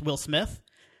selling point is Will Smith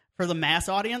for the mass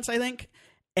audience, I think.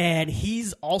 And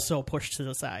he's also pushed to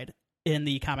the side in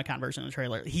the Comic-Con version of the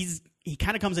trailer. He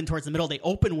kind of comes in towards the middle. They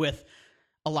open with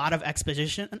a lot of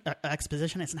exposition.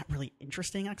 It's not really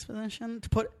interesting exposition to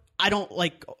put. I don't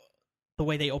like the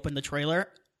way they open the trailer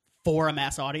for a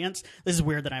mass audience. This is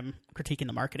weird that I'm critiquing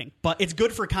the marketing, but it's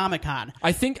good for Comic-Con.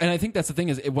 I think that's the thing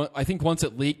is, I think once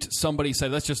it leaked, somebody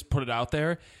said, "Let's just put it out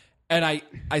there." And I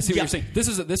see what you're saying. This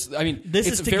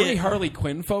is very Harley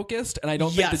Quinn focused, and I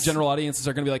don't think the general audiences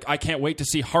are going to be like, "I can't wait to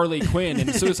see Harley Quinn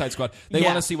in Suicide Squad." They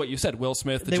want to see what you said, Will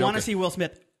Smith. They want to see Will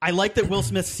Smith. I like that Will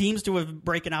Smith seems to have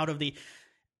broken out of the.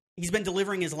 He's been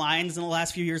delivering his lines in the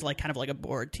last few years, like kind of like a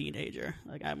bored teenager.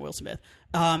 Like, I'm Will Smith,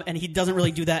 and he doesn't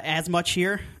really do that as much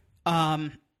here. I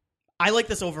like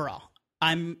this overall.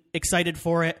 I'm excited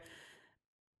for it,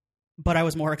 but I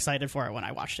was more excited for it when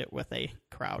I watched it with a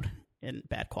crowd in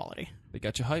bad quality. They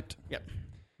got you hyped.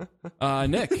 Yep.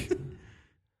 Nick,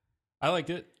 I liked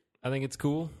it. I think it's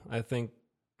cool. I think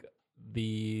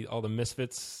all the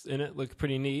misfits in it look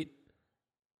pretty neat.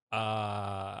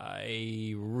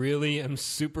 I really am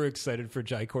super excited for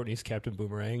Jai Courtney's Captain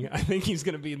Boomerang. I think he's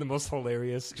going to be the most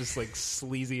hilarious, just like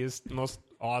sleaziest, most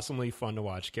awesomely fun to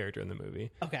watch character in the movie.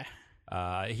 Okay.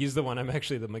 He's the one I'm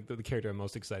actually the character I'm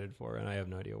most excited for, and I have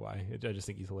no idea why. I just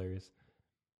think he's hilarious.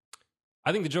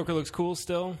 I think the Joker looks cool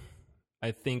still.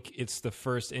 I think it's the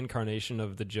first incarnation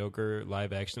of the Joker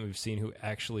live action that we've seen who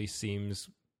actually seems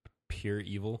pure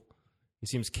evil. He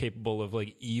seems capable of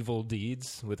like evil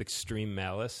deeds with extreme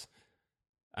malice.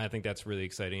 I think that's really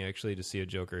exciting, actually, to see a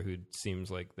Joker who seems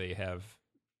like they have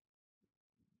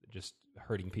just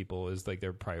hurting people is like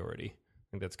their priority. I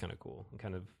think that's kind of cool and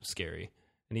kind of scary.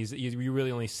 And you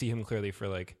really only see him clearly for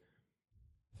like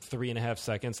 3.5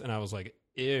 seconds, and I was like,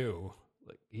 ew.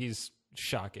 Like, he's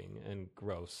shocking and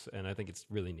gross, and I think it's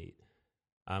really neat.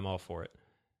 I'm all for it.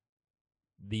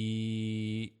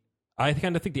 I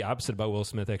kind of think the opposite about Will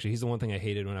Smith, actually. He's the one thing I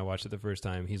hated when I watched it the first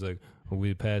time. He's like,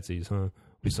 we patsies, huh?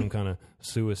 We some kind of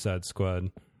Suicide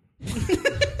Squad.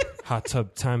 Hot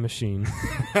tub time machine.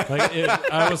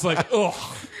 I was like,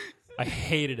 ugh. I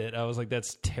hated it. I was like,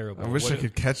 that's terrible. I wish I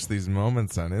could catch these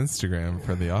moments on Instagram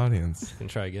for the audience. You can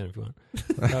try again if you want.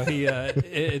 No,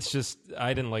 it's just,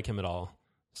 I didn't like him at all.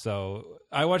 So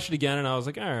I watched it again and I was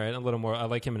like, all right, a little more. I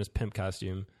like him in his pimp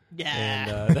costume.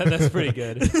 Yeah. And that's pretty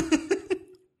good.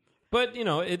 But, you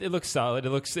know, it looks solid.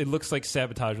 It looks like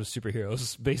Sabotage with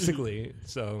superheroes, basically.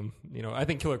 So, you know, I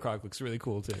think Killer Croc looks really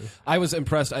cool, too. I was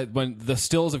impressed when the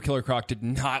stills of Killer Croc did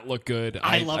not look good.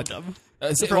 I loved them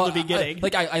from the beginning.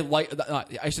 I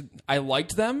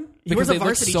liked them He wears because a they looked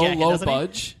varsity so jacket, low doesn't he?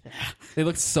 budge. They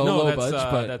looked so low budge,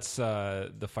 but that's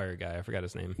the fire guy. I forgot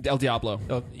his name. El Diablo.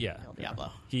 Oh, yeah.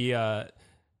 Diablo.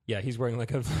 He's wearing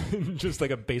like a just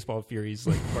like a Baseball Furies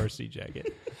like varsity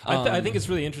jacket. I think it's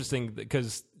really interesting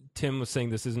because Tim was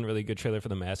saying this isn't really a good trailer for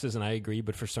the masses, and I agree,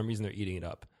 but for some reason they're eating it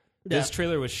up. Yeah. This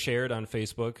trailer was shared on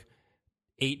Facebook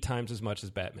 8 times as much as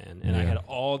Batman, and I had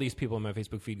all these people on my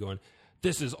Facebook feed going,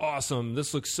 this is awesome,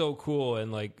 this looks so cool,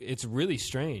 and like it's really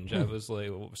strange. I was like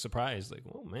surprised, like,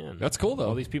 oh man, That's cool, though.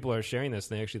 All these people are sharing this,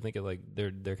 and they actually think it like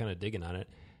they're kind of digging on it.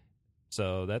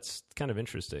 So that's kind of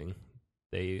interesting.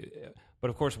 But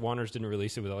of course Warner's didn't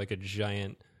release it without like a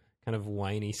giant kind of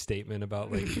whiny statement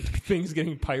about like things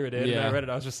getting pirated. Yeah. And I read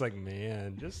it, I was just like,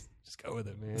 man, just go with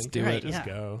it, man. Let's do it. Just Yeah.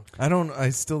 go.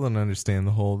 I still don't understand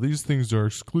the whole, these things are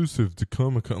exclusive to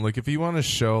Comic-Con. Like, if you want to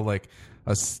show, like,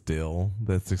 a still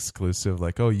that's exclusive,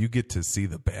 like, oh, you get to see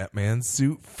the Batman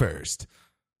suit first.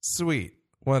 Sweet.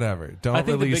 Whatever. Don't I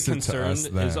think the big release it to concern us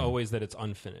then. is always that it's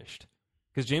unfinished.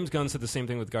 Because James Gunn said the same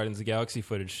thing with Guardians of the Galaxy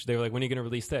footage. They were like, when are you going to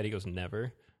release that? He goes,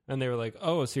 never. And they were like,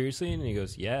 oh, seriously? And he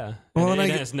goes, yeah. Well, And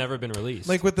and it has never been released.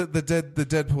 Like, with the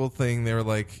Deadpool thing, they were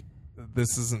like,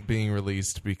 this isn't being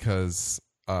released because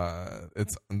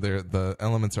the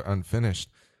elements are unfinished.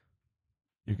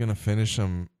 You're going to finish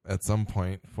them at some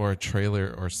point for a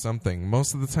trailer or something.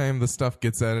 Most of the time, the stuff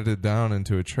gets edited down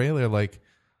into a trailer. Like,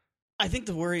 I think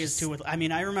the worry is too with. I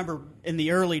mean, I remember in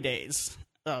the early days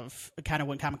of kind of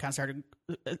when Comic-Con started,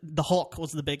 the Hulk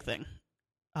was the big thing,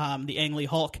 the Ang Lee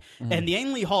Hulk, and the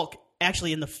Ang Lee Hulk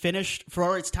actually in the finished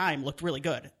for its time looked really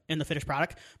good in the finished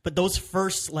product. But those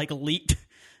first like leaked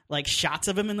like shots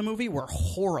of him in the movie were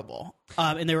horrible,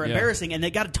 and they were embarrassing, and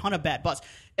they got a ton of bad buzz.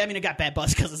 I mean, it got bad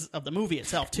buzz because of the movie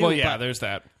itself too. Well, yeah, but, there's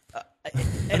that. I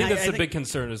think that's the big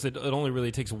concern is it only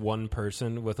really takes one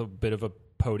person with a bit of a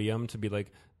podium to be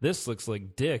like, this looks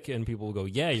like Dick, and people will go,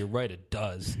 yeah, you're right, it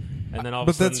does. And then all of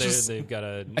a But sudden they've got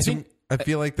a... I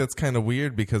feel like that's kind of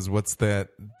weird because what's that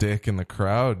Dick in the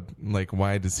crowd? Like,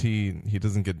 why does he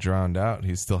doesn't get drowned out?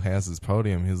 He still has his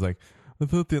podium. He's like, I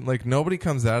thought that, like, nobody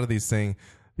comes out of these saying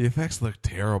the effects look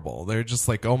terrible. They're just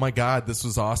like, oh my God, this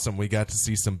was awesome. We got to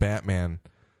see some Batman.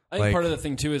 I think part of the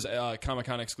thing too is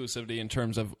Comic-Con exclusivity in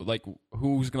terms of like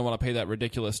who's going to want to pay that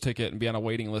ridiculous ticket and be on a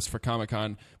waiting list for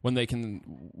Comic-Con when they can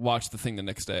watch the thing the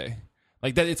next day.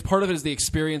 Like that, it's part of it is the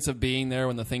experience of being there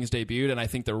when the thing's debuted, and I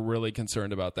think they're really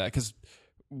concerned about that because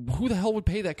who the hell would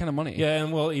pay that kind of money? Yeah,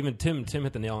 and well, even Tim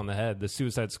hit the nail on the head. The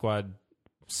Suicide Squad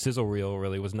sizzle reel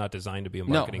really was not designed to be a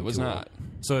marketing tool. No, it was not.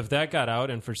 So if that got out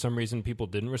and for some reason people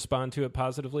didn't respond to it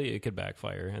positively, it could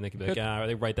backfire, and they could be like,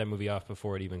 they write that movie off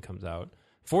before it even comes out.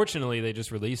 Fortunately, they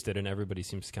just released it, and everybody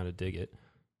seems to kind of dig it.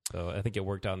 So I think it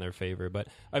worked out in their favor. But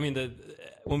I mean,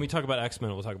 when we talk about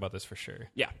X-Men, we'll talk about this for sure.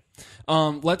 Yeah.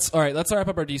 Let's wrap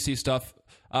up our DC stuff.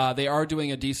 They are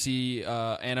doing a DC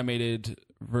animated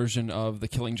version of The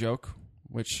Killing Joke,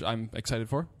 which I'm excited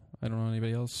for. I don't know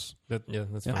anybody else. That's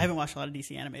fine. I haven't watched a lot of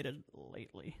DC animated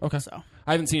lately. Okay. So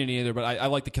I haven't seen it either, but I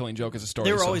like The Killing Joke as a story.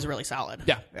 they were so- always really solid.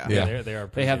 Yeah. Yeah. They are.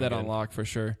 They have that good. on lock for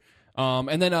sure.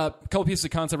 And then a couple pieces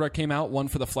of concept art came out. One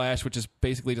for the Flash, which is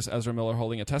basically just Ezra Miller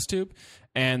holding a test tube,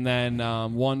 and then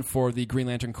one for the Green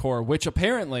Lantern Corps, which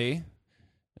apparently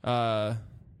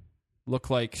look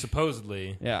like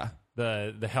Supposedly, yeah.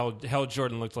 the Hal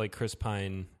Jordan looked like Chris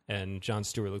Pine and Jon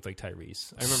Stewart looked like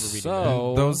Tyrese. I remember reading that.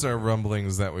 So Those are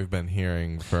rumblings that we've been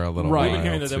hearing for a little Right. while. We've been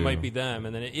hearing that too. might be them,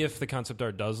 and then if the concept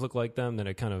art does look like them, then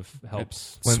it kind of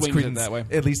helps. Lends swings it credence- that way.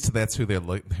 At least that's who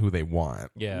they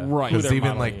want. Yeah, Right. who Because they're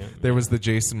even like modeling it. there was the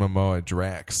Jason Momoa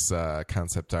Drax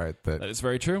concept art that that is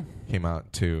very true. came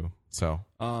out too. So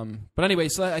But anyway,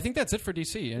 so I think that's it for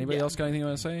DC. Anybody else got anything you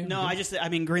want to say? No, I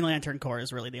mean, Green Lantern Corps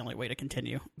is really the only way to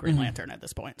continue Green Lantern at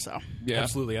this point. So Yeah,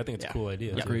 absolutely. I think it's a cool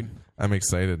idea. too. agreed. I'm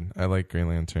excited. I like Green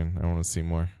Lantern. I want to see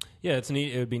more. Yeah, it's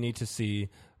neat. It would be neat to see.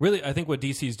 Really, I think what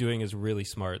DC is doing is really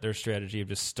smart. Their strategy of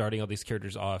just starting all these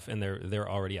characters off, and they're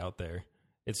already out there.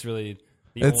 It's really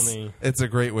the only. It's a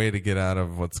great way to get out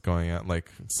of what's going on,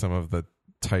 like some of the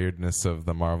tiredness of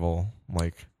the Marvel,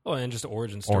 like Oh, and just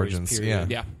origin stories. Origins, Period.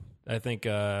 Yeah. I think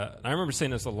I remember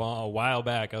saying this a while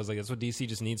back. I was like, "That's what DC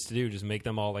just needs to do: just make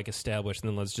them all like established, and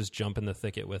then let's just jump in the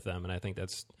thicket with them." And I think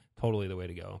that's totally the way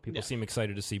to go. People seem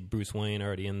excited to see Bruce Wayne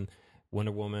already in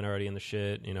Wonder Woman, already in the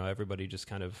shit. You know, everybody just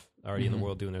kind of already in the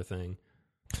world doing their thing.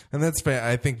 And that's fair.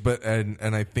 I think, but and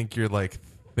I think you're like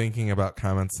thinking about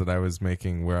comments that I was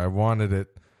making where I wanted it.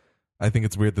 I think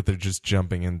it's weird that they're just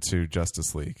jumping into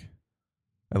Justice League.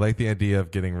 I like the idea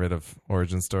of getting rid of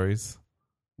origin stories,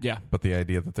 Yeah. but the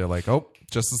idea that they're like, oh,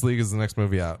 Justice League is the next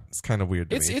movie out. It's kind of weird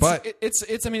to me. But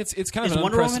I mean, it's kind of is an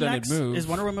Wonder Woman unprecedented next? move. Is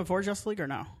Wonder Woman before Justice League or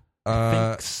no?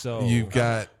 think so. You've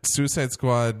got Suicide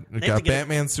Squad, you've have to got get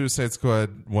Batman, Suicide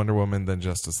Squad, Wonder Woman, then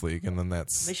Justice League, and then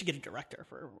that's They should get a director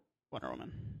for Wonder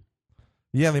Woman.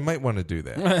 yeah. They might want to do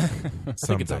that. I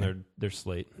think it's on someday. their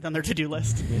slate. It's on their to-do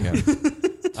list. Yeah.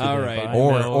 All right. Buy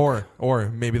or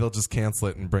milk. maybe they'll just cancel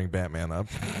it and bring Batman up.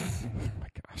 Oh my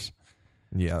gosh.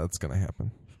 Yeah, that's gonna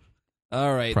happen.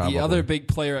 All right. Probably. The other big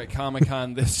player at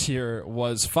Comic-Con this year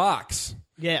was Fox.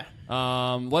 Yeah.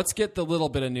 Let's get the little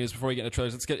bit of news before we get into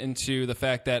trailers. Let's get into the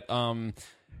fact that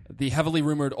the heavily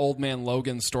rumored Old Man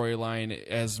Logan storyline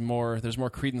there's more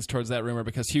credence towards that rumor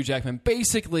because Hugh Jackman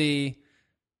basically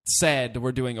said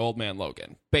we're doing Old Man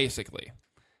Logan. Basically.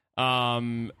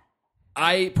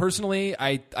 I personally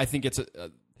think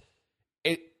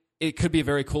it could be a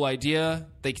very cool idea.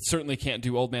 They certainly can't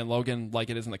do Old Man Logan like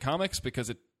it is in the comics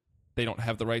because they don't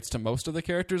have the rights to most of the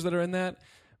characters that are in that.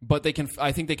 But they can.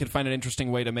 I think they could find an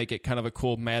interesting way to make it kind of a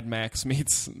cool Mad Max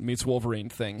meets Wolverine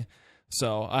thing.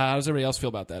 So, how does everybody else feel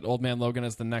about that? Old Man Logan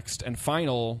is the next and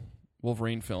final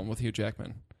Wolverine film with Hugh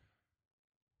Jackman.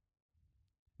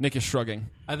 Nick is shrugging.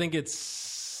 I think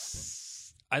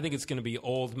it's going to be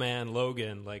Old Man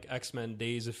Logan, like X-Men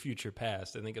Days of Future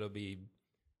Past. I think it'll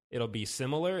be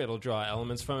similar. It'll draw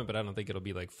elements from it, but I don't think it'll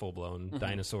be like full-blown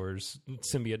dinosaurs,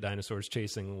 symbiote dinosaurs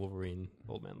chasing Wolverine,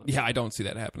 Old Man Logan. Yeah, I don't see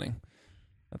that happening.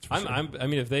 That's for sure. I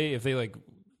mean, if they like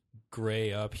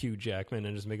gray up Hugh Jackman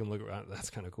and just make him look around, that's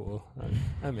kind of cool.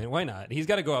 I mean, why not? He's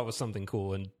got to go out with something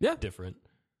cool and different.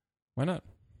 Why not?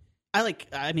 I like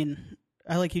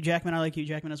Hugh Jackman. I like Hugh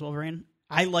Jackman as Wolverine.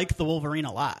 I like the Wolverine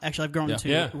a lot. Actually, I've grown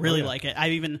to really like it. I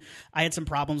had some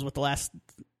problems with the last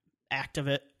act of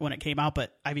it when it came out,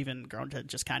 but I've even grown to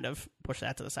just kind of push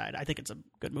that to the side. I think it's a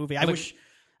good movie. I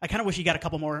kind of wish he got a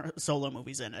couple more solo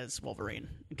movies in as Wolverine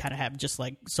and kind of have just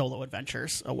like solo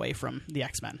adventures away from the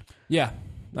X-Men. Yeah,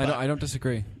 I don't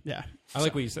disagree. Yeah. I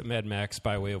like what you said, Mad Max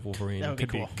by way of Wolverine. That would be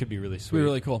cool. Could be really It'd sweet. be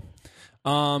really cool.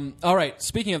 All right,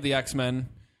 speaking of the X-Men,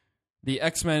 the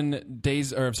X-Men not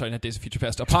Days of Future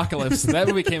Past, Apocalypse. That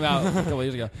movie came out a couple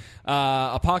years ago.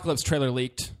 Apocalypse trailer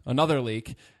leaked. Another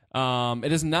leak.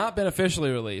 It has not been officially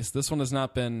released. This one has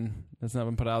not been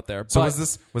put out there. So but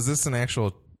was this an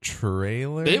actual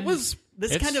trailer? it was.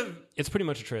 It's pretty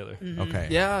much a trailer. Okay.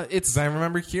 Yeah, it's. 'Cause I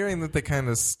remember hearing that they kind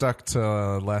of stuck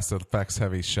to less effects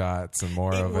heavy shots and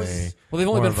more of a. Well, they've only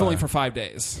more been of filming a- for 5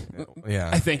 days. Yeah.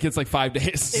 I think it's like 5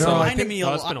 days. It No, I reminded think- me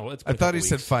a It's lot. been I a thought he couple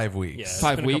said weeks. 5 weeks. Yeah. It's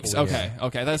 5 been a weeks? couple weeks. Okay.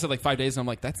 Okay. I thought I said like 5 days, and I'm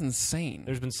like, that's insane.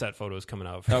 There's been set photos coming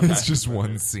out. Okay. It's just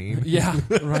one scene. Yeah,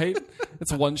 right?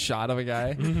 It's one shot of a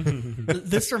guy.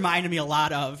 This reminded me a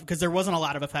lot of, because there wasn't a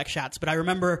lot of effect shots, but I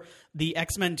remember the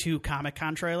X-Men 2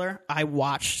 Comic-Con trailer I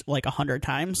watched like 100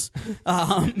 times.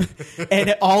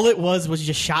 And all it was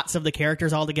just shots of the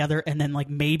characters all together and then like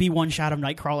maybe one shot of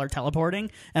Nightcrawler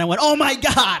teleporting. And I went, oh my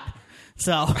God.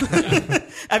 So,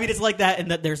 I mean, it's like that in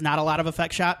that there's not a lot of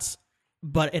effect shots,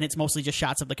 and it's mostly just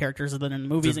shots of the characters and then in the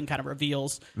movies and kind of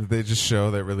reveals. They just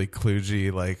show that really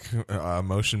kludgy like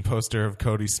motion poster of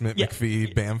Cody Smith Yeah.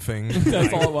 McPhee bamfing.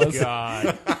 That's all it was.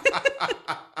 God.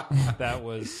 That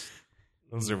was...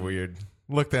 Those are weird.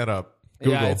 Look that up.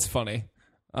 Google. Yeah, it's funny.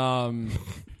 Let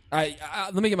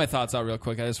me get my thoughts out real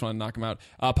quick. I just want to knock them out.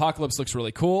 Apocalypse looks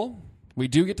really cool. We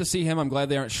do get to see him. I'm glad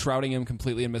they aren't shrouding him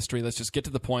completely in mystery. Let's just get to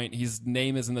the point. His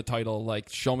name is in the title. Like,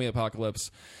 show me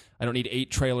Apocalypse. I don't need 8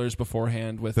 trailers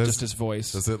beforehand with just his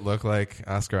voice. Does it look like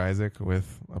Oscar Isaac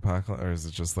with Apocalypse, or does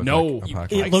it just look No. like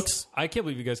Apocalypse? It looks. I can't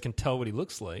believe you guys can tell what he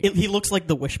looks like. He looks like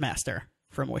the Wishmaster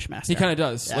from Wishmaster. He kind of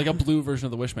does. Yeah. Like a blue version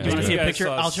of the Wishmaster. You wanna see a guys picture?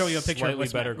 saw I'll show you a picture of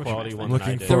Slightly better Wishmaster. quality one Looking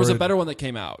than I did. for- There was a forward- better one that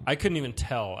came out. I couldn't even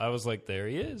tell. I was like, there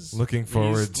he is. Looking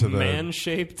forward He's to the-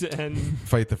 man-shaped and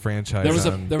Fight the franchise. There was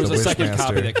on a the second Wishmaster.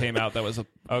 copy that came out that was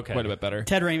Okay. quite a bit better.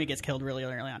 Ted Raimi gets killed really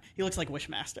early on. He looks like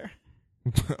Wishmaster.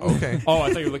 Okay. Oh,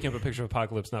 I thought you were looking up a picture of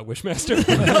Apocalypse, not Wishmaster.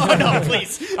 No,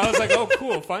 please. I was like, oh,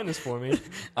 cool. Find this for me.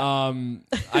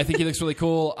 I think he looks really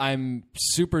cool. I'm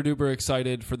super duper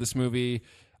excited for this movie.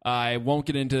 I won't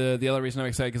get into the other reason I'm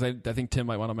excited because I think Tim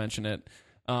might want to mention it.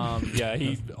 Yeah,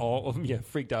 he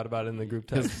freaked out about it in the group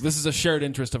text. This is a shared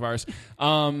interest of ours.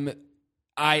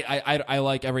 I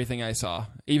like everything I saw,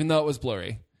 even though it was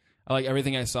blurry. I like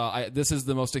everything I saw. This is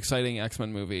the most exciting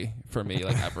X-Men movie for me,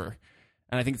 like ever.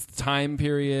 And I think it's the time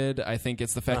period. I think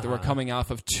it's the fact that we're coming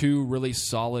off of 2 really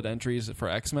solid entries for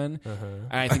X-Men.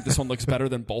 And I think this one looks better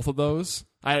than both of those.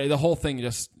 The whole thing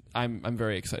just, I'm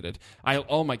very excited.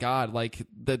 Oh my God, like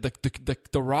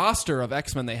the roster of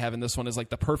X-Men they have in this one is like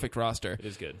the perfect roster. It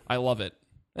is good. I love it.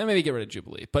 And maybe get rid of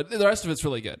Jubilee, but the rest of it's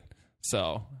really good.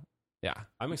 So, yeah.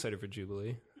 I'm excited for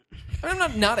Jubilee.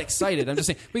 I'm not excited. I'm just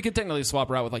saying we could technically swap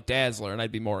her out with like Dazzler, and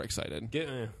I'd be more excited.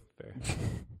 Fair.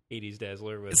 80s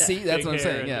Dazzler with See, that's big what I'm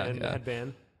saying, hair yeah, and yeah.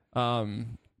 headband.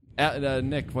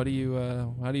 Nick, how do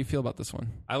you feel about this one?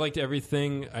 I liked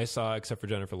everything I saw except for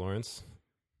Jennifer Lawrence.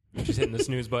 She's hitting the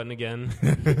snooze button again.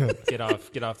 Get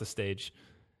off the stage.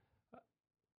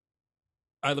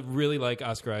 I really like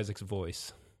Oscar Isaac's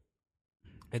voice.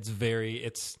 I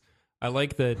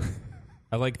like that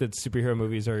superhero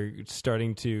movies are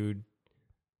starting to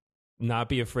not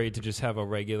be afraid to just have a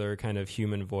regular kind of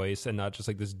human voice and not just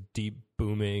like this deep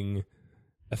booming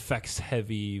effects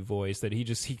heavy voice that he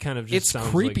kind of just It's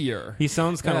sounds creepier. Like, he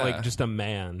sounds kind of Yeah. like just a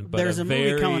man. But There's a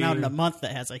movie coming very- out in a month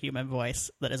that has a human voice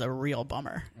that is a real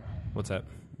bummer. What's that?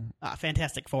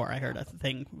 Fantastic Four. I heard a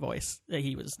thing voice. They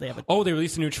have a. Oh, they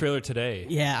released a new trailer today.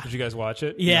 Yeah. Did you guys watch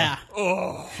it? Yeah.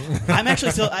 Oh. I'm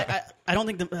actually still. I don't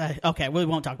think okay, we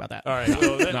won't talk about that. All right.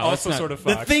 Well, that No, also it's not. sort of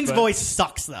The Fox, Thing's but voice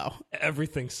sucks though.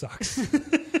 Everything sucks.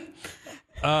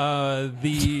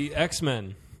 The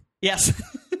X-Men. Yes.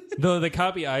 The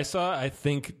copy I saw, I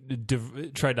think,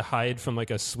 tried to hide from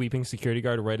like a sweeping security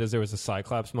guard right as there was a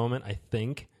Cyclops moment, I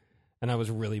think. And I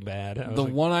was really bad. I was The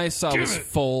like, one I saw was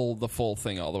the full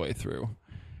thing all the way through.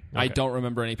 I don't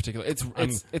remember any particular.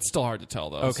 It's still hard to tell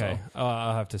though. okay.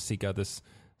 I'll have to seek out this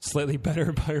slightly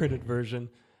better pirated version.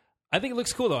 I think it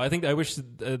looks cool though. I wish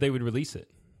they would release it.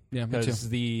 Yeah, me too. Because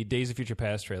the Days of Future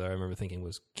Past trailer, I remember thinking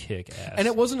was kick ass. And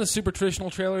it wasn't a super traditional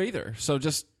trailer either. So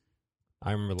just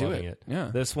I remember do loving it. it.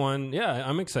 Yeah. This one, yeah,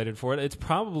 I'm excited for it. It's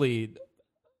probably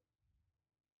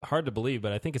hard to believe,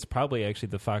 but I think it's probably actually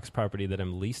the Fox property that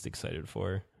I'm least excited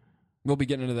for. We'll be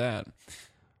getting into that.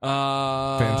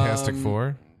 Fantastic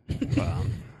Four.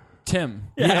 Tim.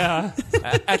 Yeah.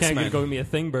 Can't X-Men. go get me a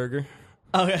Thing burger.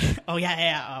 Okay. Oh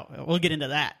yeah. Oh, we'll get into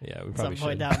that. Yeah, we Some probably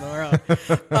point should. down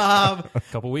the road.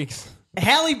 Couple weeks.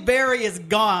 Halle Berry is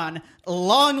gone.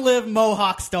 Long live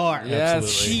Mohawk Star. Yes.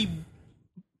 Absolutely. She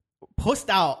pushed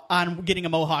out on getting a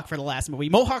mohawk for the last movie.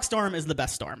 Mohawk Storm is the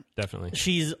best Storm. Definitely.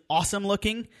 She's awesome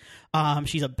looking.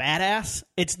 She's a badass.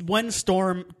 It's when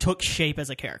Storm took shape as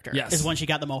a character. Yes. Is when she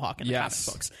got the mohawk in the Yes.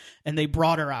 comic books. And they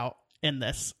brought her out in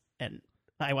this. And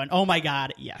I went, oh my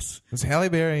God, yes. Is Halle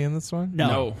Berry in this one?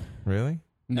 No. Really?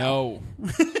 No.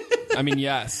 I mean,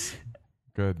 yes.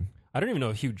 Good. I don't even know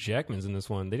if Hugh Jackman's in this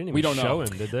one. They didn't even We don't show know. him,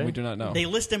 did they? We do not know. They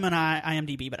list him on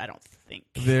IMDb, but I don't think.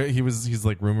 He's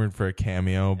like rumored for a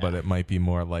cameo, but it might be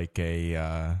more like a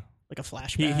Like a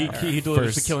flashback. He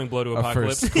delivers First- the killing blow to a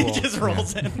Apocalypse. first- He Cool. just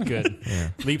rolls in. Good. Yeah.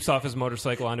 Leaps off his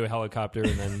motorcycle onto a helicopter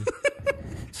and then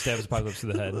stabs Apocalypse to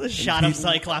the head. The shot of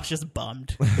Cyclops just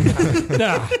bummed.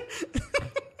 Nah.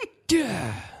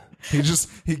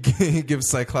 he gives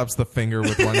Cyclops the finger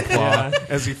with one claw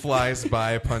as he flies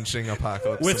by, punching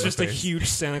Apocalypse With in just the a face. huge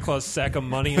Santa Claus sack of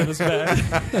money on his back.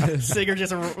 Singer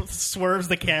just swerves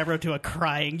the camera to a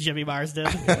crying Jimmy Marsden.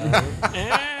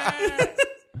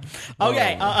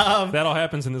 Okay. That all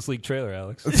happens in this leaked trailer,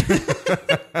 Alex.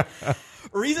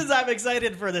 Reasons I'm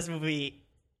excited for this movie.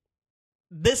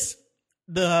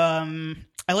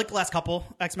 I like the last couple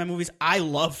X-Men movies. I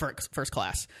love First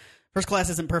Class. First Class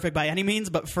isn't perfect by any means,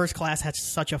 but First Class has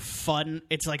such a fun.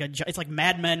 It's like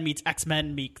Mad Men meets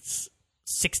X-Men meets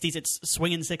 60s. It's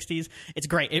swinging 60s. It's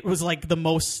great. It was like the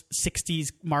most 60s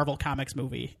Marvel Comics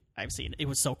movie I've seen. It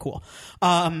was so cool.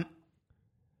 And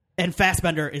And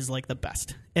Fassbender is like the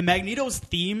best. And Magneto's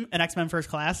theme in X-Men First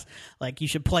Class, like you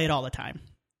should play it all the time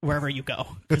wherever you go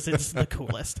because it's the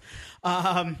coolest.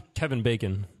 Kevin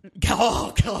Bacon.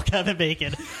 Kevin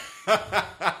Bacon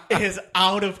is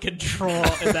out of control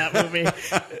in that movie.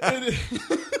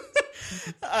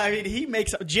 I mean, he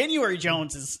makes January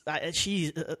Jones is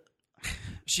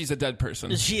She's a dead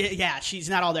person. She's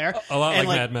not all there. A lot like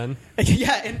Mad Men.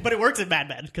 Yeah, but it works in Mad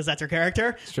Men because that's her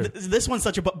character. This one's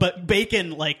such a but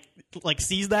Bacon like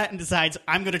sees that and decides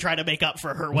I'm going to try to make up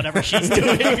for her whatever she's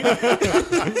doing.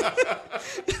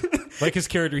 Like his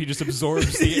character, he just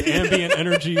absorbs the ambient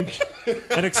energy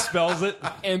and expels it.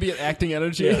 Ambient acting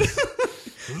energy. Yes.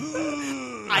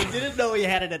 I didn't know he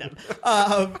had it in him.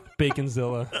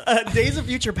 Baconzilla. Days of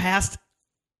Future Past,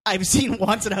 I've seen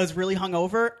once and I was really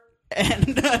hungover,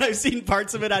 and I've seen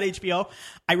parts of it on HBO.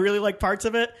 I really like parts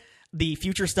of it. The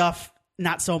future stuff,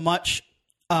 not so much.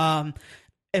 And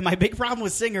my big problem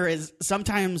with Singer is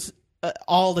sometimes,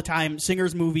 all the time,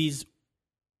 Singer's movies,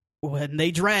 when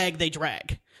they drag, they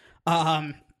drag.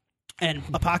 And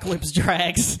Apocalypse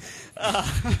drags.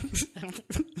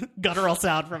 Guttural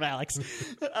sound from Alex.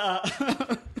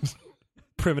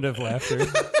 Primitive laughter.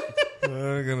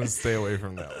 I'm going to stay away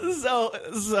from that one.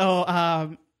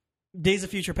 So, Days of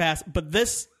Future Past, but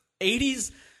this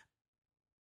 80s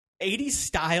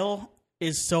style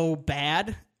is so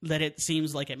bad that it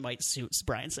seems like it might suit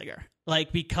Bryan Singer.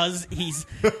 Like, because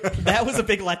that was a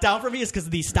big letdown for me, is because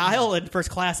the style in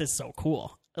First Class is so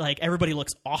cool. Like, everybody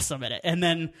looks awesome in it. And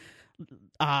then,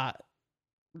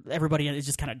 everybody is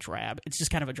just kind of drab. It's just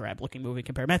kind of a drab looking movie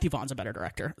compared. Matthew Vaughn's a better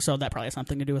director, so that probably has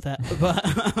something to do with that. But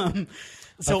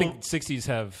I think 60s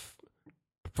have,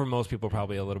 for most people,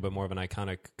 probably a little bit more of an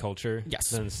iconic culture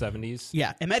than the 70s.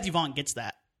 Yeah, and Matthew Vaughn gets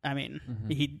that. I mean,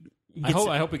 he gets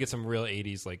I hope we get some real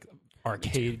 80s like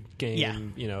arcade game. Yeah.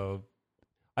 You know,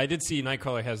 I did see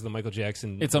Nightcrawler has the Michael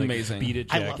Jackson. It's amazing. Beat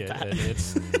It I love jacket, that. and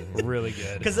it's really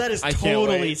good. because that is I can't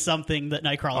totally wait. something that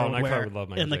Nightcrawler would wear Nightcrawler would love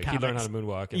Michael in the Jackson. He'd learn how comics. to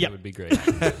moonwalk, and Yep. it would be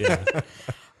great. Yeah.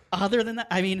 Other than that,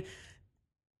 I mean,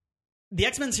 the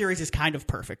X-Men series is kind of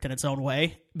perfect in its own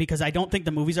way because I don't think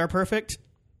the movies are perfect,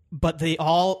 but they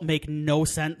all make no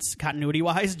sense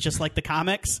continuity-wise, just like the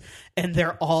comics, and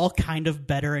they're all kind of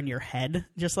better in your head,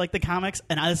 just like the comics.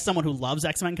 And as someone who loves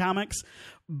X-Men comics,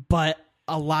 but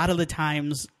a lot of the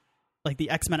times, like the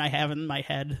X-Men I have in my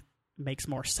head makes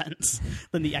more sense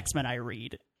than the X-Men I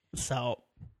read. So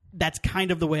that's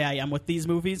kind of the way I am with these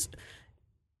movies.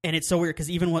 And it's so weird because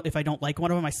even if I don't like one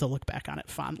of them, I still look back on it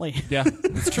fondly. Yeah,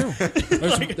 it's true.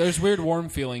 There's weird warm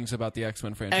feelings about the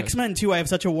X-Men franchise. X-Men 2 I have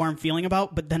such a warm feeling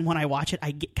about, but then when I watch it,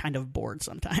 I get kind of bored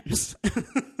sometimes.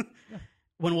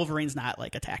 When Wolverine's not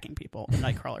like attacking people, and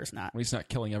Nightcrawler's not. When he's not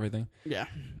killing everything. Yeah.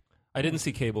 I didn't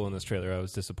see Cable in this trailer. I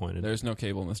was disappointed. There's no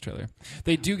Cable in this trailer.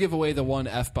 They do give away the one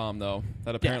F-bomb, though,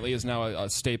 that apparently is now a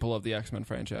staple of the X-Men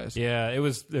franchise. Yeah, it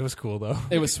was cool though.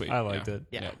 It was sweet. I liked it.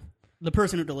 Yeah. The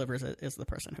person who delivers it is the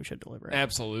person who should deliver it.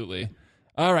 Absolutely.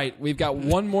 All right, we've got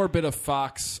one more bit of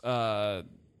Fox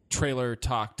trailer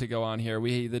talk to go on here.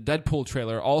 The Deadpool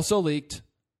trailer also leaked,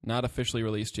 not officially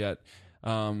released yet.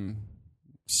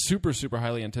 Super, super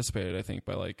highly anticipated, I think,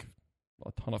 by like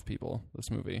a ton of people.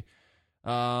 This movie.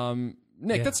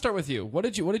 Nick, let's start with you. What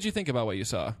did you think about what you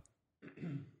saw?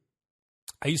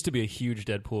 I used to be a huge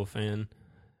Deadpool fan,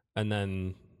 and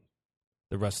then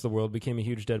the rest of the world became a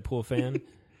huge Deadpool fan.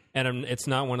 And it's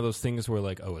not one of those things where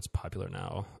like, oh, it's popular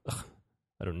now. Ugh,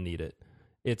 I don't need it.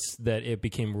 It's that it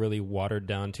became really watered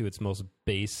down to its most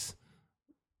base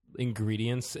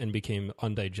ingredients and became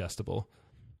undigestible.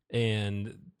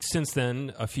 And since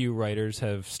then, a few writers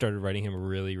have started writing him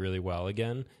really, really well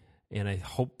again. And I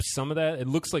hope some of that, it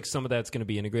looks like some of that's going to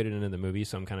be integrated into the movie,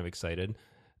 so I'm kind of excited.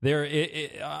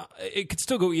 It could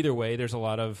still go either way. There's a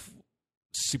lot of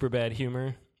super bad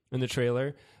humor in the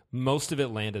trailer. Most of it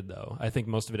landed, though. I think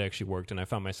most of it actually worked, and I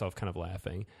found myself kind of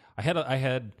laughing.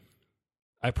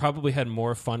 I probably had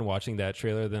more fun watching that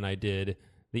trailer than I did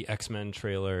the X-Men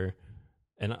trailer,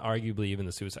 and arguably even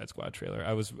the Suicide Squad trailer.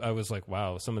 I was like,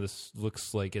 wow, some of this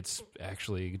looks like it's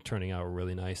actually turning out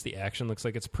really nice. The action looks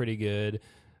like it's pretty good.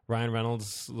 Ryan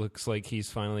Reynolds looks like he's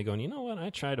finally going, you know what? I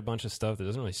tried a bunch of stuff that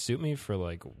doesn't really suit me for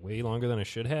like way longer than I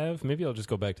should have. Maybe I'll just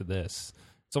go back to this.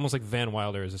 It's almost like Van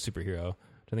Wilder as a superhero,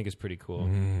 which I think is pretty cool.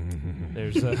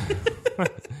 There's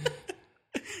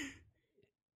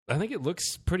I think it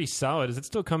looks pretty solid. Is it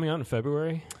still coming out in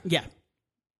February? Yeah.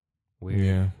 Weird.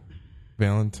 Yeah.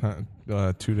 Valentine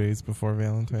 2 days before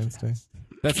Valentine's Day.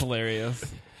 That's hilarious.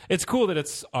 It's cool that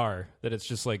it's R, that it's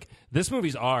just like, this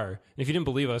movie's R. And if you didn't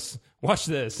believe us, watch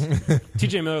this.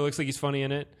 TJ Miller looks like he's funny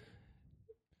in it.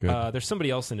 Good. There's somebody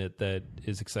else in it that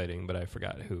is exciting, but I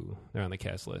forgot who. They're on the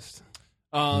cast list.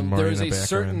 There is a Marina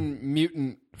certain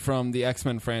mutant from the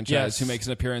X-Men franchise Yes. who makes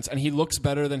an appearance, and he looks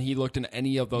better than he looked in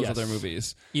any of those Yes. other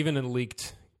movies. Even in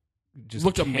leaked, just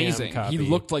Looked cam amazing. copy. He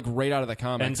looked like right out of the And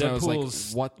comics. And I was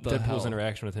Deadpool's like, what the Deadpool's hell?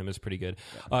 interaction with him is pretty good.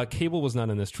 Cable was not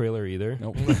in this trailer either.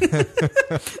 Nope.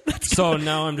 So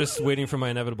now I'm just waiting for my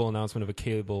inevitable announcement of a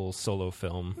Cable solo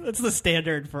film. That's the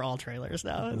standard for all trailers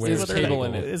now. It's Where's whether Cable they-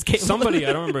 in it? is Cable Somebody,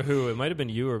 I don't remember who, it might have been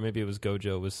you or maybe it was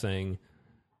Gojo, was saying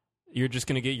you're just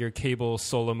going to get your Cable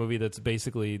solo movie that's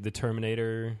basically the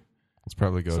Terminator, It's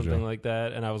probably Gojo. something like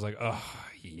that. And I was like, oh,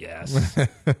 yes.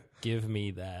 Give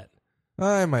me that.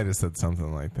 I might have said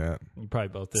something like that. You probably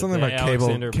both did. Something Yeah, about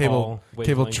Alexander cable Paul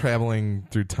wavelength. traveling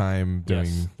through time doing.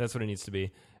 Yes, that's what it needs to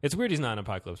be. It's weird he's not in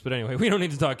Apocalypse, but anyway, we don't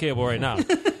need to talk Cable right now.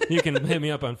 You can hit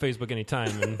me up on Facebook anytime,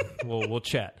 and we'll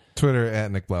chat. Twitter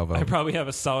at Nick Blauvelt. I probably have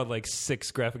a solid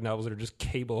 6 graphic novels that are just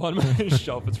Cable on my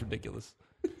shelf. It's ridiculous.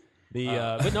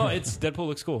 But no, Deadpool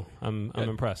looks cool. I'm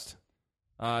impressed.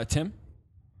 Tim?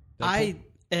 I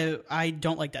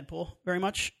don't like Deadpool very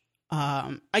much.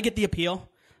 I get the appeal,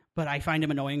 but I find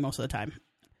him annoying most of the time.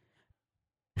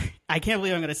 I can't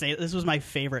believe I'm going to say it. This was my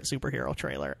favorite superhero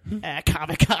trailer at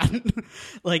Comic-Con.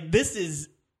 This is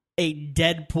a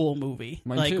Deadpool movie.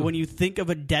 Mine too. When you think of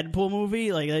a Deadpool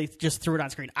movie, they just threw it on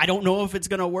screen. I don't know if it's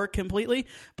going to work completely,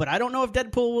 but I don't know if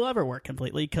Deadpool will ever work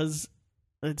completely because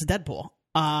it's Deadpool.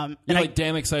 You're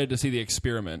damn excited to see the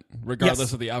experiment, regardless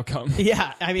Yes. of the outcome.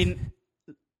 Yeah, I mean,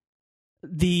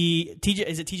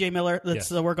 is it TJ Miller that's Yes.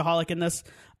 the workaholic in this?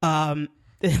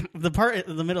 The part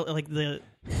in the middle,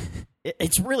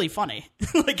 it's really funny.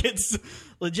 It's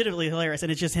legitimately hilarious,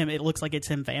 and it's just him. It looks like it's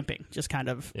him vamping, just kind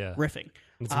of Yeah. riffing.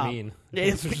 It's Um, mean.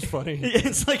 it's- It's just funny.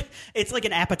 It's like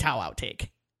an Apatow outtake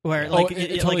where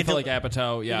It totally felt like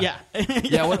Apatow. Yeah. yeah.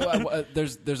 Yeah,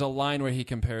 there's a line where he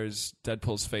compares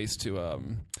Deadpool's face to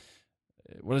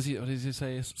what does he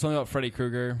say? Something about Freddy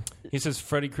Krueger. He says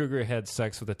Freddy Krueger had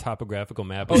sex with a topographical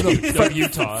map Oh, of, no, of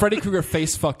Utah. Freddy Krueger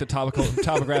face fucked a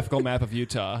topographical map of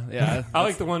Utah. Yeah. I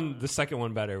like the second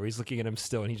one better, where he's looking at him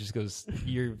still, and he just goes,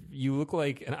 "You look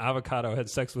like an avocado had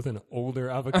sex with an older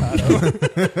avocado."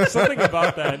 Something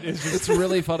about that is just It's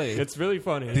really funny. it's really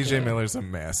funny. DJ Miller's a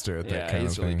master at that yeah, kind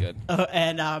he's of really thing. good.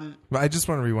 And But I just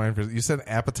want to rewind for you said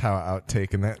Apatow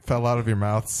outtake, and that fell out of your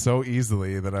mouth so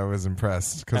easily that I was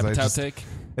impressed because Apatow take.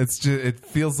 It's just it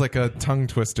feels like a tongue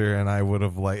twister, and I would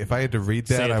have if I had to read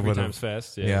Say that, it I 3 would times have.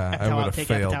 fast. Yeah, I would have outtake,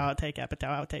 failed.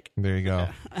 Apatow outtake. There you go.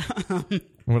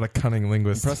 What a cunning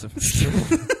linguist. Impressive.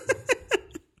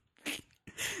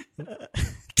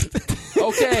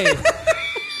 Okay.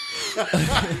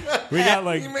 We got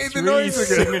You made the 3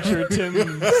 noise again. signature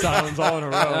Tim sounds all in a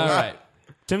row. All right.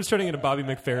 Tim's turning into Bobby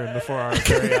McFerrin before our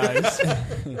very eyes.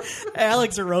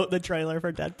 Alex wrote the trailer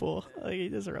for Deadpool. He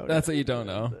just wrote That's what you don't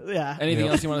know. it. Yeah. Anything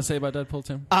else you want to say about Deadpool,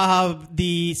 Tim?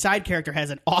 The side character has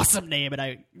an awesome name, and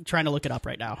I'm trying to look it up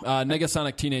right now.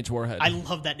 Negasonic Teenage Warhead. I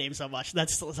love that name so much.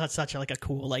 That's such a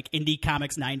cool indie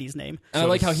comics '90s name. and I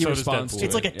like how he so does responds Deadpool. to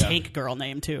It's like a it. Yeah. tank girl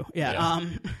name too. Yeah.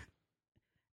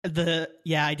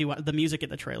 I do want the music in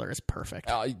the trailer is perfect.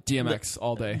 DMX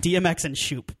all day. DMX and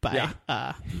Shoop by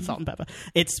Yeah. Salt and Pepper.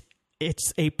 It's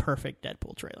a perfect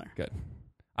Deadpool trailer. Good.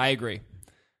 I agree.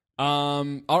 All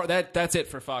right, that's it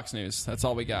for Fox News. That's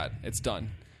all we got. It's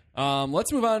done.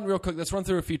 Let's move on real quick. Let's run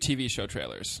through a few TV show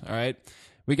trailers. All right.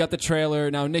 We got the trailer.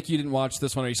 Now, Nick, you didn't watch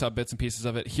this one or you saw bits and pieces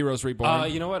of it. Heroes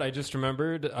Reborn. You know what? I just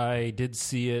remembered. I did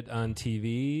see it on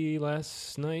TV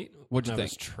last night. What'd you I think?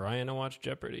 was trying to watch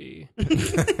Jeopardy.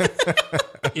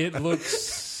 It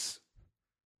looks...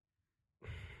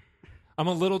 I'm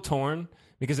a little torn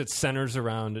because it centers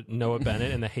around Noah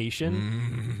Bennett and the Haitian.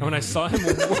 And when I saw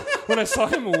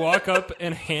him walk up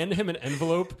and hand him an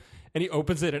envelope and he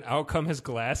opens it and out come his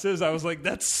glasses, I was like,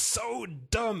 that's so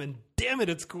dumb, and damn it,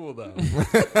 it's cool though.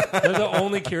 They're the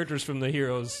only characters from the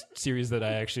Heroes series that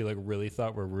I actually really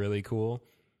thought were really cool.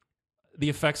 The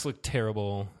effects look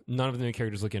terrible. None of the new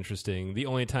characters look interesting. The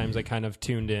only times I kind of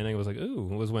tuned in, I was like, ooh,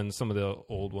 was when some of the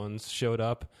old ones showed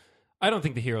up. I don't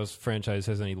think the Heroes franchise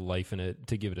has any life in it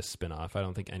to give it a spin-off. I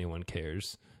don't think anyone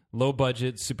cares. Low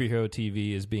budget superhero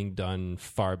TV is being done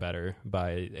far better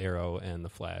by Arrow and The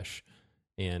Flash.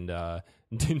 And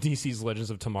DC's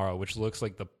Legends of Tomorrow, which looks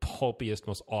like the pulpiest,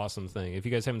 most awesome thing. If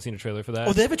you guys haven't seen a trailer for that.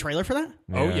 Oh, they have a trailer for that?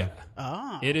 Oh, yeah.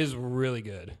 Oh, It is really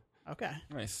good. okay.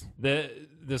 Nice.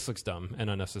 This looks dumb and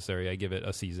unnecessary. I give it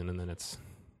a season and then it's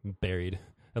buried.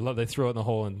 I love they throw it in the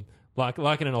hole and Lock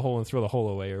it in a hole and throw the hole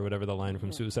away, or whatever the line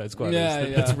from Suicide Squad Yeah, is.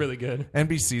 yeah. That's really good.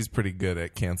 NBC's pretty good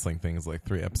at canceling things like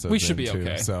 3 episodes. We should in, be too,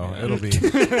 okay. So Yeah. it'll be.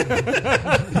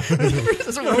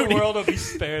 The world will be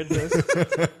spared this.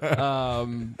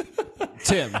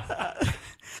 Tim.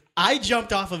 I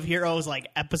jumped off of Heroes like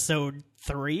episode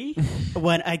 3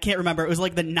 when I can't remember. It was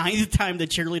like the 9th time the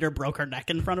cheerleader broke her neck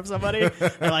in front of somebody.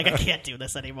 I'm like, I can't do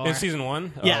this anymore. In season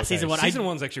 1? Yeah, season 1. Season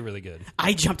 1's actually really good.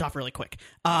 I jumped off really quick.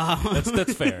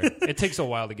 That's fair. It takes a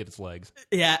while to get its legs.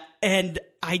 Yeah, and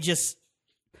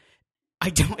I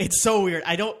don't. It's so weird.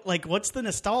 I don't like. What's the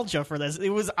nostalgia for this? It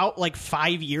was out like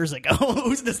 5 years ago.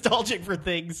 Who's nostalgic for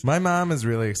things? My mom is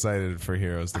really excited for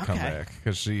Heroes to come Okay. back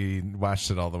because she watched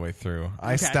it all the way through.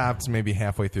 I Okay. stopped maybe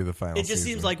halfway through the final It just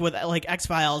season. seems like with like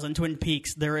X-Files and Twin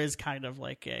Peaks, there is kind of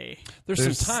like a. There's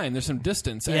some time, there's some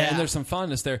distance, and Yeah. there's some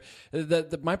fondness there.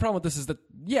 My problem with this is that,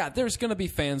 yeah, there's going to be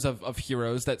fans of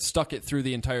Heroes that stuck it through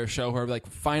the entire show who are like,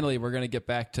 finally, we're going to get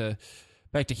back to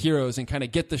Heroes and kind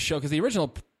of get the show, because the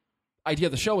original idea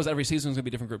of the show was every season was going to be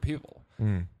a different group of people.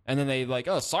 And then they like,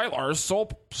 oh, Sylar's so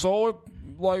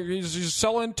like he's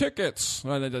selling tickets.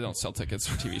 Well, they don't sell tickets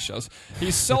for TV shows.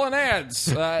 He's selling ads.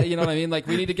 You know what I mean? Like,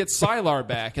 we need to get Sylar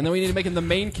back, and then we need to make him the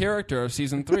main character of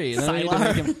season 3. And then we need to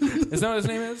make him, is that what his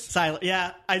name is? Sylar.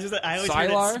 Yeah, I always heard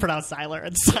Sylar? it pronounced Sylar,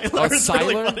 and Sylar Oh, is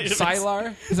really Sylar? funny to me.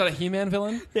 Sylar? Is that a He-Man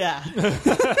villain? Yeah.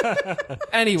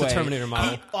 Anyway. Terminator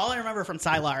model. All I remember from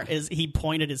Sylar is he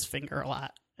pointed his finger a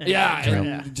lot. Yeah, and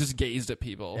Yeah. just gazed at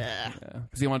people. Yeah.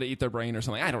 Because he wanted to eat their brain or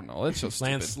something. I don't know. It's just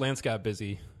Lance got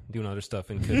busy doing other stuff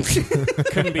and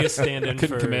couldn't be a stand-in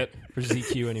Couldn't for commit.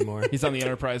 ZQ anymore. He's on the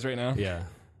Enterprise right now. Yeah.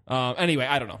 Anyway,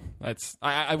 I don't know. That's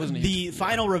I wasn't. a huge- The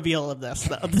final reveal of this,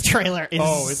 of the trailer, is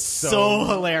It's so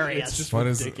hilarious. It's just What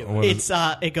is- ridiculous. what is-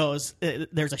 It goes.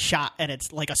 There's a shot, and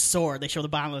it's like a sword. They show the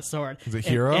bottom of the sword. Is it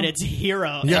Hero? And it's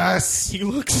Hero. Yes! And he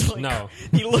looks like No.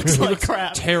 He looks like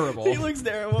crap. terrible. He looks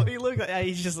terrible. He looks.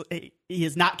 He's just. He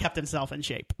has not kept himself in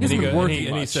shape. and he, been go- and working he,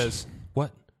 and he much. says,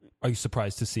 "What? Are you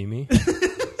surprised to see me?"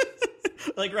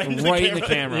 Like right in Right in the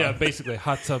camera. Yeah, basically,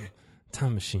 hot tub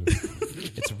time machine.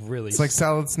 It's really. It's like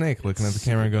Solid Snake looking at the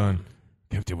camera going,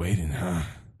 kept you waiting, huh?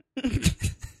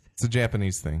 It's a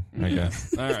Japanese thing, I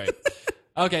guess. All right.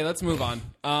 Okay, let's move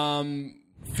on.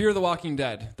 Fear the Walking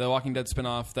Dead, the Walking Dead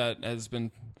spinoff that has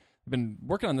been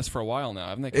working on this for a while now.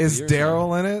 Haven't they? Is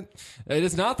Daryl in it? It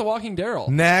is not the Walking Daryl.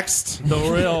 Next. the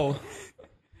real.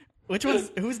 Which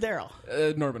one's who's Daryl?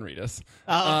 Norman Reedus.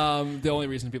 Oh. The only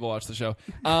reason people watch the show.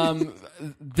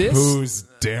 This. Who's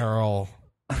Daryl?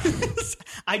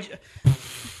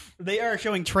 They are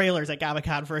showing trailers at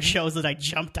Comic-Con for shows that I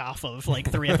jumped off of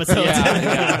like 3 episodes.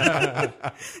 Yeah.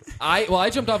 I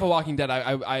jumped off of Walking Dead.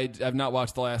 I have not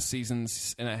watched the last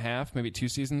seasons and a half, maybe 2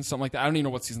 seasons, something like that. I don't even know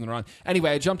what season they're on. Anyway,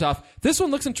 I jumped off. This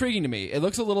one looks intriguing to me. It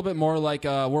looks a little bit more like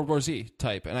World War Z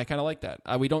type, and I kind of like that.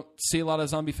 We don't see a lot of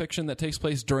zombie fiction that takes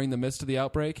place during the midst of the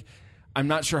outbreak. I'm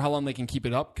not sure how long they can keep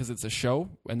it up because it's a show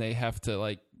and they have to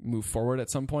like move forward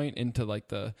at some point into like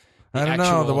the I don't know.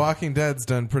 actual- The Walking Dead's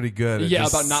done pretty good. At Yeah,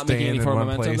 just about not making staying any in forward one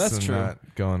momentum. place That's and true.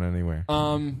 not going anywhere.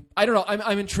 I don't know.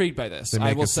 I'm intrigued by this. They I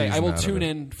make will a say I season will out of tune it.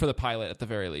 in for the pilot at the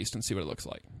very least and see what it looks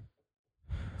like.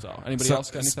 So, anybody So,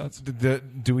 else got any thoughts?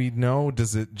 Do we know?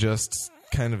 Does it just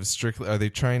kind of strictly? Are they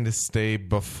trying to stay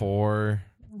before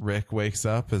Rick wakes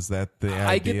up? Is that the idea?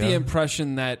 I get the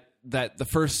impression that the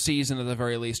first season at the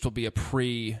very least will be a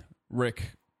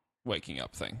pre-Rick waking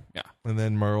up thing. Yeah. And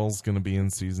then Merle's going to be in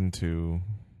season 2,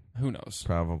 Who knows?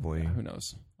 probably. Who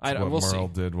knows? What We'll Merle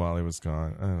see. did while he was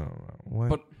gone. I don't know. What?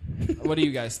 But what do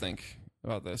you guys think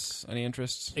about this? Any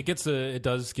interests? It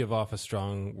does give off a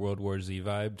strong World War Z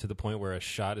vibe to the point where a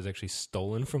shot is actually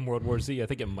stolen from World War Z. I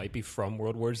think it might be from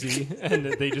World War Z, and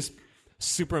they just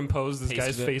superimpose this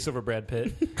guy's it. face over Brad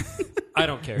Pitt. I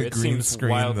don't care. It Green seems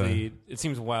screen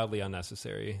wildly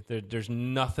unnecessary. There's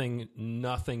nothing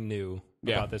new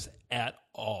about this at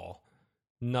all.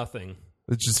 Nothing.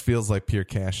 It just feels like pure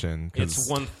cash in.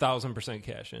 It's 1,000%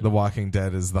 cash in. The Walking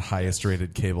Dead is the highest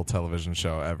rated cable television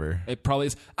show ever. It probably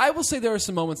is. I will say there are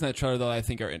some moments in that trailer that I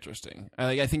think are interesting.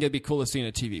 I think it'd be cool to see in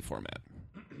a TV format.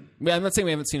 I'm not saying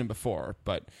we haven't seen them before,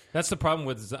 but That's the problem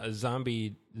with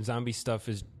zombie stuff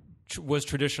was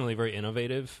traditionally very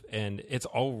innovative, and it's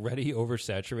already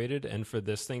oversaturated. And for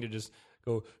this thing to just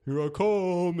go, "Here I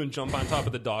come," and jump on top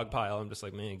of the dog pile, I'm just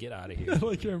like, man, get out of here. I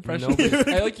like your impression.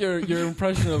 Nobody- I like your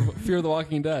impression of Fear the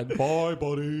Walking Dead. Bye,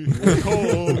 buddy. Here I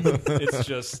come. It's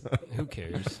just, who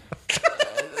cares?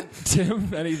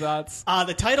 Tim, any thoughts?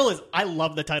 The title is. I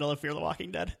love the title of Fear the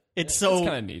Walking Dead. It's so It's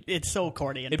kinda neat. It's so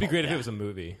corny. And It'd be great if yeah. it was a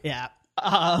movie. Yeah.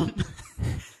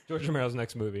 George Romero's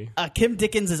next movie. Kim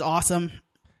Dickens is awesome.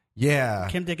 Yeah,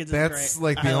 Kim Dickens is That's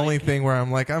great. like the I only like- thing where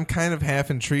I'm like, I'm kind of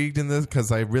half intrigued in this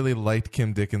because I really liked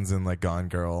Kim Dickens in like Gone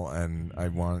Girl, and I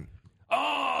want.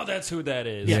 Oh, that's who that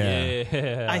is. Yeah.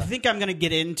 Yeah. I think I'm going to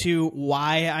get into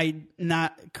why I'm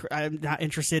not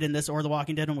interested in this or The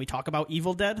Walking Dead when we talk about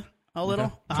Evil Dead a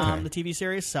little, Okay. the TV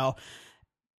series. So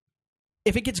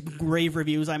if it gets rave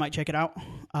reviews, I might check it out.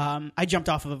 I jumped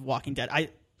off of Walking Dead.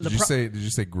 Did you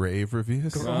say grave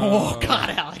reviews? Oh God,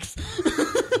 Alex!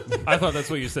 I thought that's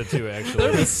what you said too, There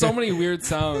actually. was so many weird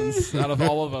sounds out of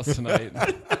all of us tonight.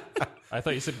 I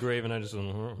thought you said grave, and I just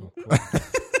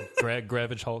went,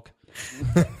 Gravage Hulk.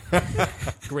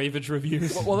 Gravage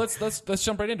reviews. Well, let's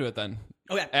jump right into it then.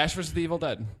 Okay. Ash vs. the Evil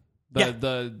Dead. Yeah.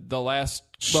 The last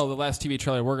TV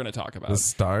trailer we're going to talk about. The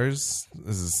Stars?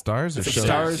 Is it Stars or It's a Shows?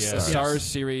 Stars, yeah. the Stars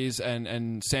series,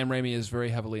 and Sam Raimi is very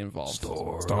heavily involved.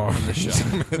 Stars. in the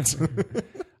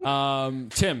show.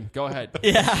 Tim, go ahead.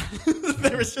 Yeah,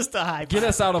 there was just a high. Get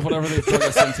us out of whatever they've drug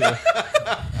us into.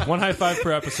 One high five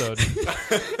per episode.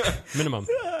 Minimum.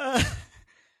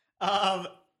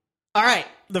 All right,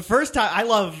 the first time I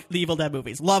love the Evil Dead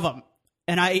movies, love them,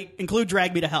 and I include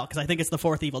Drag Me to Hell because I think it's the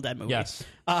fourth Evil Dead movie. Yes.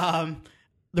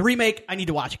 The remake I need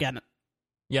to watch again.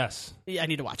 Yes. Yeah, I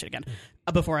need to watch it again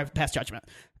before I pass judgment.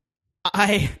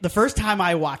 The first time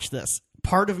I watched this,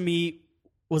 part of me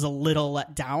was a little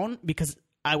let down because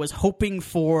I was hoping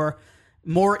for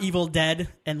more Evil Dead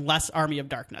and less Army of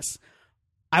Darkness.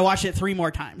 I watched it 3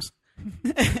 more times,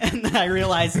 and then I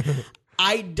realized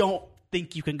I don't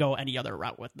think you can go any other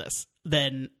route with this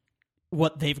than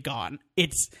what they've gone.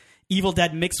 It's Evil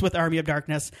Dead mixed with Army of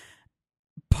Darkness.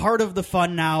 Part of the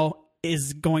fun now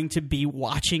is going to be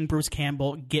watching Bruce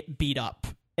Campbell get beat up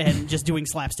and just doing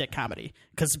slapstick comedy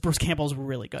because Bruce Campbell's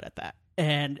really good at that.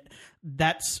 And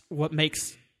that's what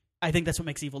makes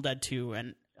Evil Dead 2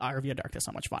 and Army of Darkness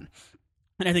so much fun.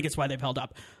 And I think it's why they've held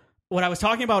up. What I was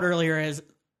talking about earlier is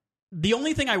the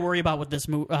only thing I worry about with this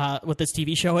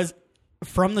TV show is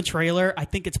from the trailer, I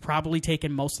think it's probably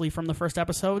taken mostly from the first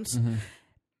episodes. Mm-hmm.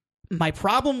 My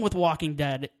problem with Walking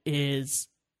Dead is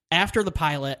after the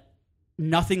pilot,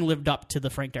 nothing lived up to the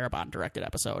Frank Darabont directed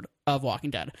episode of Walking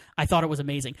Dead. I thought it was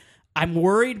amazing. I'm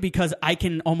worried because I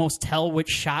can almost tell which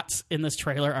shots in this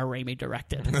trailer are Raimi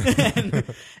directed.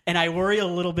 and I worry a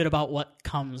little bit about what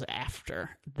comes after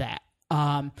that.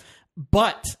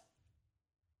 But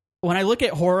when I look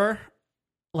at horror,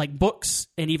 like books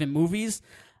and even movies,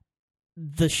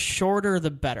 the shorter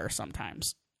the better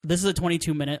sometimes. This is a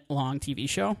 22-minute long TV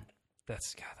show.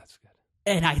 That's good.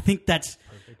 And I think that's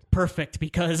perfect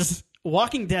because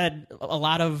Walking Dead, a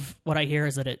lot of what I hear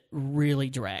is that it really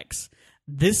drags.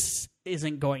 This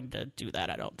isn't going to do that,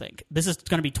 I don't think. This is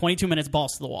going to be 22 minutes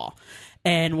balls to the wall.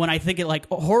 And when I think it like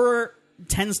horror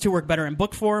tends to work better in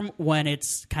book form when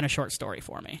it's kind of short story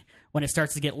for me. When it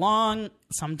starts to get long,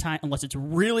 sometimes unless it's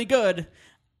really good,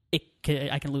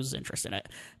 I can lose interest in it.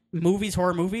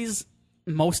 Horror movies,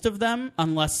 most of them,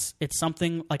 unless it's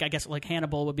something like I guess like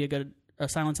Hannibal would be a good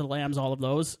Silence of the Lambs, all of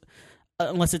those.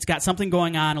 Unless it's got something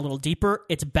going on a little deeper,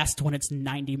 it's best when it's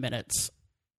 90 minutes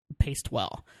paced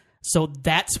well. So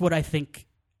that's what I think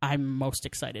I'm most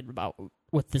excited about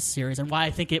with this series and why I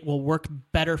think it will work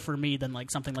better for me than like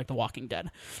something like The Walking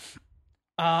Dead.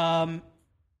 I'm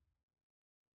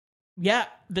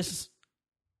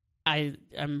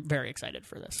very excited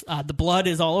for this. The blood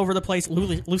is all over the place.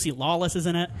 Lucy Lawless is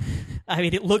in it. I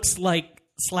mean, it looks like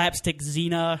slapstick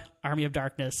Xena, Army of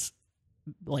Darkness,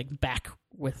 like back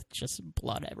with just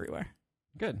blood everywhere.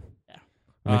 Good. Yeah.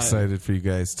 I'm excited for you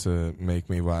guys to make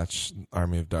me watch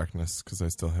Army of Darkness because I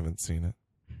still haven't seen it.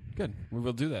 Good. We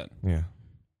will do that.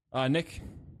 Yeah. Nick?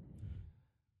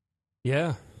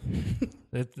 Yeah.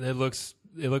 it looks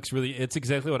really, it's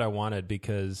exactly what I wanted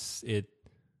because it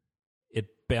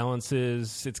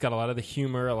balances, it's got a lot of the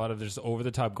humor, there's over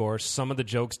the top gore. Some of the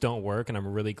jokes don't work, and I'm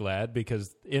really glad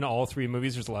because in all 3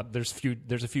 movies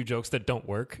there's a few jokes that don't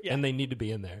work, and they need to be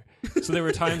in there. So there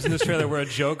were times in this trailer where a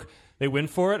joke they went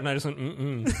for it, and I just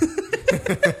went,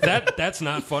 that's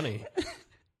not funny.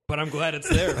 But I'm glad it's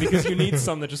there because you need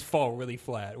some that just fall really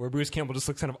flat, where Bruce Campbell just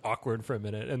looks kind of awkward for a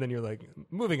minute, and then you're like,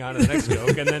 moving on to the next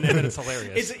joke, and then it's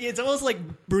hilarious. It's almost like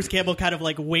Bruce Campbell kind of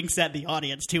like winks at the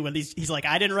audience too, when he's like,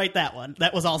 "I didn't write that one.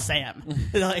 That was all Sam."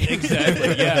 Like,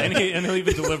 Exactly. Yeah, and he'll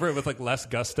even deliver it with like less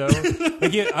gusto.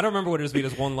 Like I don't remember what it is, but he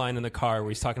does one line in the car where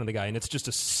he's talking to the guy, and it's just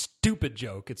a stupid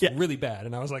joke. It's really bad,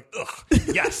 and I was like, "Ugh,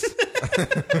 yes,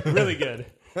 really good."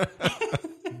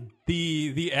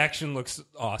 The action looks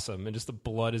awesome, and just the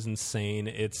blood is insane.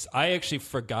 I actually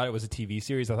forgot it was a TV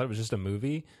series. I thought it was just a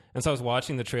movie, and so I was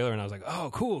watching the trailer, and I was like, "Oh,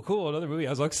 cool, another movie."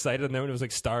 I was all excited, and then when it was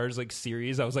like Stars like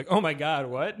series, I was like, "Oh my god,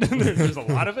 what?" there's a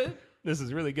lot of it. This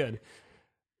is really good.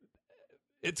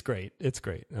 It's great. It's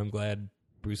great. I'm glad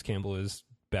Bruce Campbell is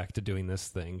back to doing this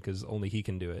thing because only he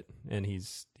can do it, and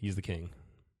he's the king.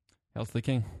 Hail to the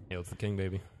king. Hail to the king,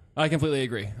 baby. I completely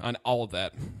agree on all of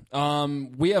that.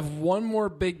 We have one more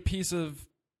big piece of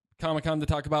Comic-Con to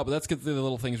talk about, but let's get through the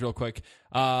little things real quick.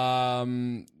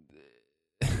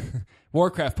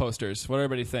 Warcraft posters. What do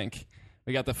everybody think?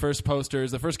 We got the first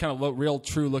posters, the first kind of real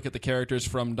true look at the characters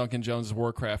from Duncan Jones'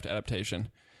 Warcraft adaptation.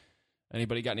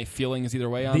 Anybody got any feelings either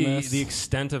way on this? The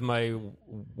extent of my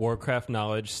Warcraft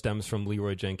knowledge stems from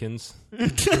Leroy Jenkins.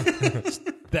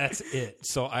 That's it.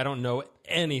 So I don't know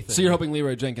anything. So you're hoping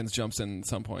Leroy Jenkins jumps in at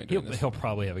some point? He'll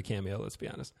probably have a cameo, let's be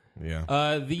honest.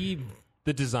 Yeah.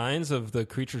 The designs of the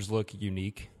creatures look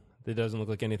unique. It doesn't look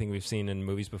like anything we've seen in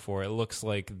movies before. It looks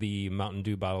like the Mountain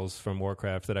Dew bottles from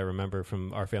Warcraft that I remember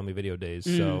from our family video days.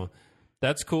 So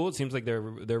that's cool. It seems like they're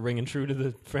ringing true to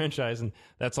the franchise, and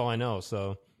that's all I know.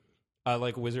 So I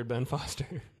like Wizard Ben Foster.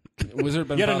 Wizard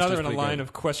Ben Yet Foster's another in a pretty line good.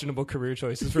 of questionable career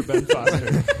choices for Ben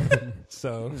Foster.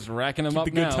 So He's racking them keep up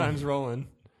the good now. times rolling.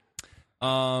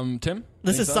 Tim?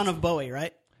 This any is Son thoughts? of Bowie,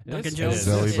 right? Duncan It Jones. is.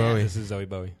 Zoe Yeah. Bowie. This is Zoe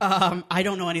Bowie. I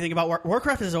don't know anything about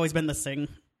Warcraft. Has always been this thing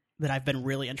that I've been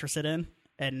really interested in,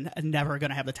 and never going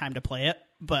to have the time to play it.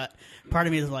 But part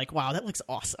of me is like, wow, that looks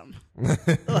awesome.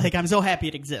 Like, I'm so happy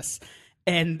it exists.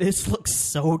 And this looks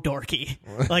so dorky.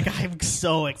 Like, I'm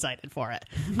so excited for it.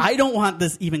 I don't want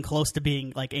this even close to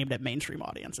being like aimed at mainstream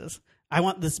audiences. I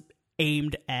want this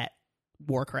aimed at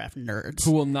Warcraft nerds.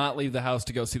 Who will not leave the house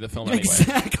to go see the film anyway.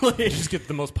 Exactly. Just get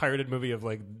the most pirated movie of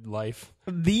like life.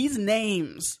 These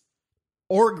names: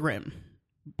 Orgrim,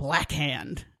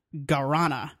 Blackhand,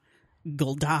 Garana,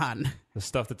 Gul'dan, The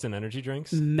stuff that's in energy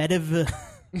drinks. Mediv,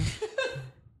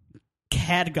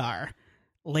 Khadgar,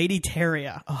 Lady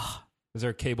Teria, Is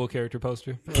there a cable character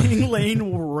poster? King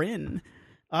Lane Rin.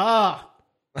 They're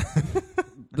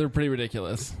pretty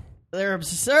ridiculous. They're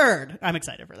absurd. I'm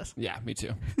excited for this. Yeah, me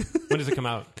too. When does it come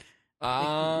out?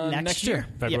 Next year.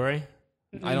 February?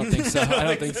 I don't think so. I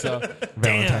don't think so.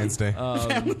 Valentine's Day. I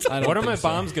don't What are my think so.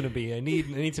 bombs going to be? I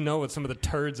need to know what some of the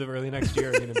turds of early next year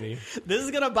are going to be. This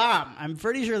is gonna bomb. I'm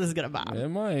pretty sure this is gonna bomb. It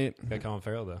might. Got Colin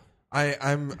Farrell though.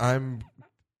 I'm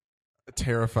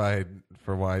terrified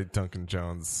for why Duncan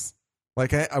Jones.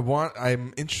 Like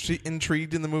I'm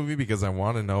intrigued in the movie because I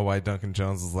want to know why Duncan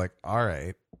Jones is like, all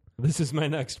right, This is my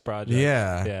next project.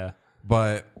 yeah, Yeah.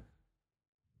 but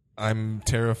I'm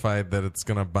terrified that it's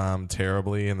gonna bomb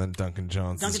terribly, and then Duncan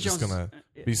Jones is just gonna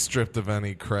be stripped of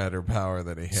any cred or power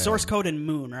that he has. Source code and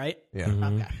Moon, right? yeah,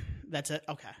 Okay, that's it.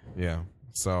 Okay. yeah.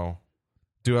 So,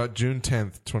 due out June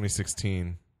 10th,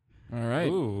 2016. All right.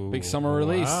 Ooh, Big summer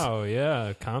release. Wow,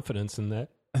 yeah. Confidence in that.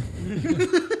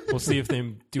 We'll see if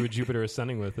they do a Jupiter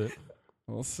Ascending with it.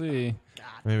 We'll see.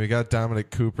 I mean, we got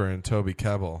Dominic Cooper and Toby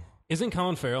Kebbell. Isn't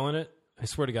Colin Farrell in it? I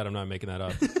swear to God, I'm not making that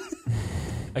up.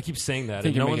 I keep saying that,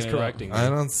 think and no you're one's making it up. correcting me. I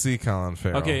don't see Colin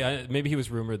Farrell. Okay, maybe he was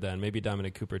rumored then. Maybe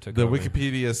Dominic Cooper took The over.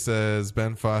 Wikipedia says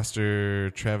Ben Foster,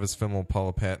 Travis Fimmel,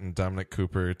 Paula Patton, Dominic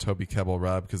Cooper, Toby Kebbell,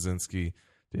 Rob Kaczynski,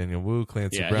 Daniel Wu,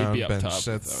 Clancy Yeah, he'd Brown, be up Ben top if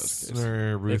that was the case.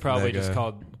 Schetzner, Ruth They probably Negga. just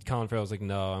called Colin Farrell. Was like,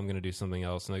 no, I'm going to do something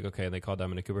else. And like, okay, and they called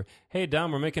Dominic Cooper. Hey,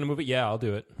 Dom, we're making a movie. Yeah, I'll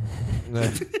do it.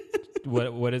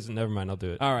 What is it? Never mind, I'll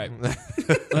do it. All right.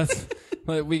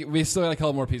 We still got a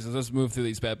couple more pieces. Let's move through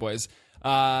these bad boys.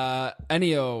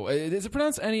 Ennio. Is it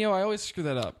pronounced Ennio? I always screw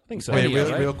that up. I think so. Wait,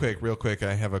 Ennio, right? real quick.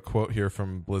 I have a quote here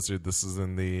from Blizzard. This is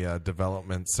in the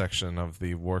development section of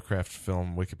the Warcraft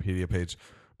film Wikipedia page.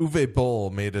 Uwe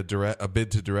Boll made a bid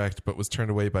to direct, but was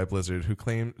turned away by Blizzard,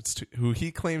 who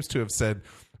he claims to have said,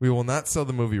 "We will not sell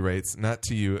the movie rights, not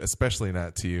to you, especially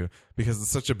not to you, because it's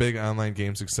such a big online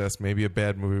game success. Maybe a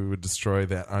bad movie would destroy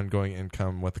that ongoing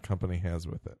income what the company has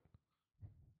with it."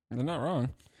 They're not wrong.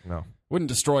 No, Wouldn't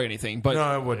destroy anything, but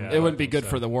no, it wouldn't. Yeah. it wouldn't be I think good so.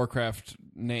 for the Warcraft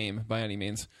name by any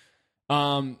means.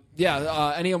 Ennio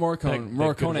Morricone.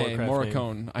 That good Warcraft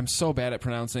Morricone. I'm so bad at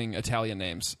pronouncing Italian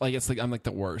names. I'm like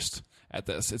the worst at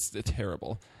this. It's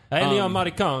terrible. Ennio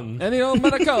Morricone. Ennio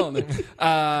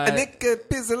Morricone. Nick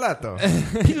Pizzolatto.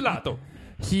 Pizzolatto.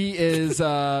 He is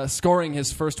scoring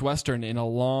his first Western in a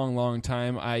long, long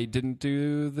time. I didn't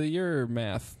do the year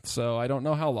math, so I don't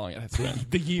know how long it has been.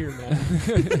 The year, man.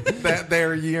 That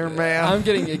there year, man. I'm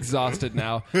getting exhausted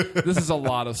now. This is a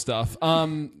lot of stuff.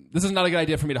 This is not a good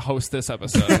idea for me to host this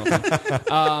episode. I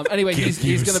don't think. Anyway, he's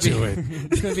going used to it.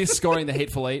 he's going to be scoring The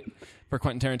Hateful Eight for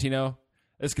Quentin Tarantino.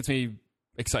 This gets me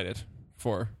excited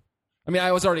for. I mean,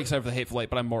 I was already excited for The Hateful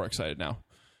Eight, but I'm more excited now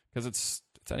because it's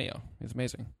Ennio. He's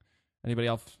amazing. Anybody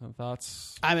else have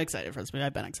thoughts? I'm excited for this movie.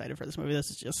 I've been excited for this movie. This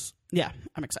is just, yeah,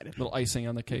 I'm excited. Little icing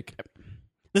on the cake.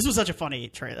 This was such a funny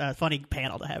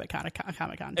panel to have at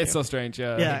Comic-Con. It's so strange.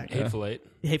 Yeah. Yeah. Hateful Eight.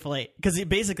 Hateful Eight, because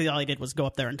basically all he did was go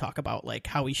up there and talk about like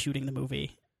how he's shooting the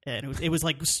movie, and it was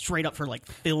like straight up for like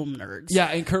film nerds. Yeah,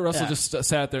 and Kurt Russell Yeah. just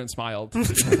sat there and smiled.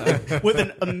 With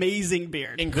an amazing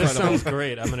beard. This Incredible. sounds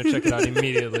great. I'm going to check it out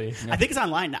immediately. I think it's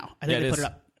online now. I think Yeah, they it put is. it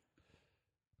up.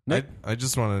 Nick? I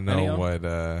just want to know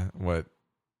Ennio?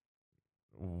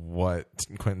 what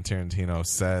Quentin Tarantino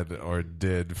said or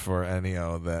did for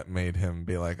Ennio that made him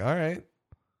be like, all right.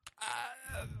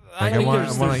 I Like, think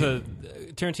I wanna-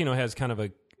 Tarantino has kind of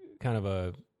a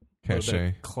little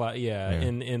Cachet. bit Yeah.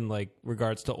 in like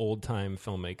regards to old time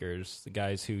filmmakers, the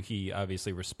guys who he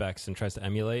obviously respects and tries to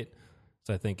emulate.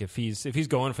 So I think if he's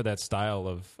going for that style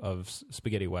of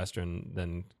spaghetti western,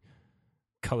 then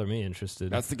color me interested.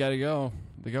 That's the guy to go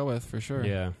with for sure.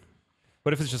 yeah.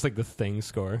 What if it's just like the Thing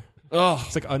score? Oh,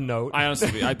 It's like a note.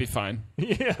 I'd be fine.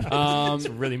 yeah. It's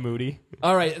really moody.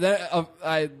 All right.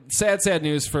 Sad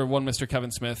news for one Mr. Kevin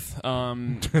Smith.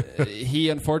 He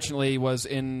unfortunately he was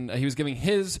giving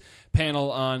his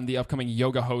panel on the upcoming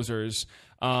Yoga Hosers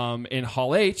in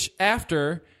Hall H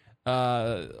after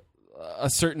a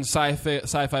certain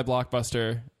sci-fi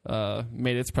blockbuster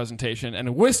made its presentation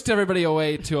and whisked everybody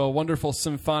away to a wonderful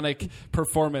symphonic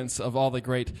performance of all the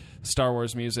great Star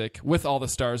Wars music with all the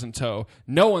stars in tow.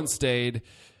 No one stayed.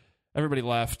 Everybody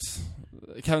left.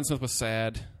 Kevin Smith was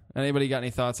sad. Anybody got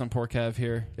any thoughts on poor Kev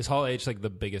here? Is Hall H like the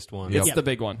biggest one? Yep. It's the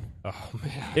big one. Oh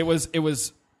man. It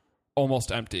was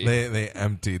almost empty. They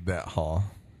emptied that hall.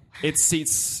 It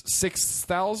seats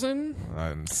 6,000.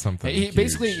 Something. He huge.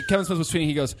 basically, Kevin Smith was tweeting.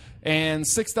 He goes, and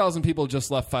 6,000 people just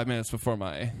left 5 minutes before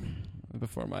my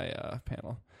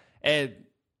panel, and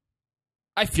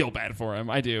I feel bad for him.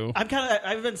 I do. I've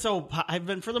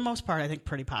been for the most part I think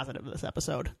pretty positive this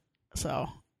episode, so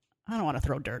I don't want to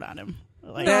throw dirt on him.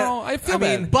 Like, No, I feel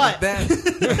bad. but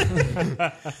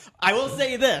that. I will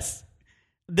say this: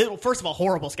 first of all,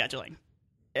 horrible scheduling.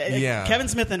 Yeah. Kevin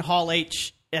Smith and Hall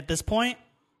H at this point,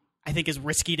 I think, is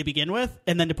risky to begin with,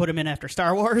 and then to put him in after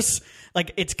Star Wars,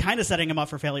 like it's kind of setting him up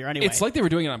for failure anyway. It's like they were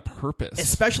doing it on purpose.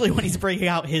 Especially when he's bringing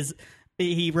out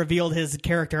he revealed his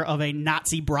character of a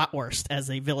Nazi bratwurst as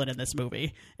a villain in this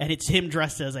movie, and it's him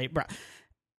dressed as a brat.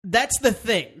 That's the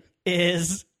thing,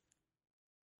 is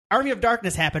Army of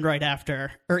Darkness happened right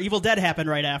after, or Evil Dead happened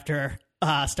right after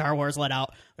Star Wars let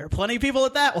out. There are plenty of people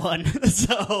at that one.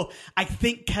 So I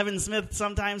think Kevin Smith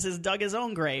sometimes has dug his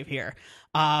own grave here.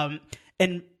 And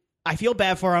I feel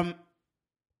bad for him,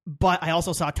 but I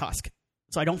also saw Tusk,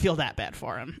 so I don't feel that bad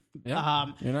for him. Yeah,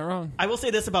 you're not wrong. I will say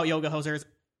this about Yoga Hosers: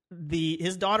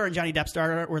 his daughter and Johnny Depp's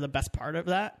daughter were the best part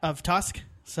of Tusk.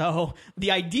 So the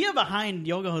idea behind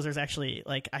Yoga Hosers actually,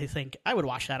 like, I think I would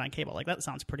watch that on cable. Like, that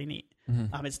sounds pretty neat.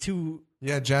 It's two.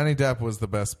 Yeah, Johnny Depp was the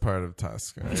best part of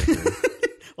Tusk. I agree.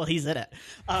 Well, he's in it.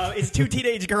 It's two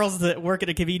teenage girls that work at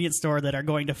a convenience store that are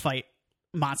going to fight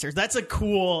monsters. That's a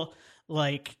cool,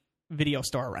 like, video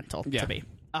store rental to me.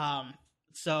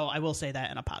 So I will say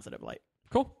that in a positive light.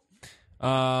 Cool.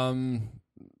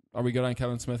 Are we good on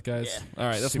Kevin Smith, guys? Yeah. All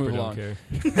right, let's Super move don't along.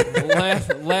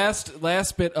 care.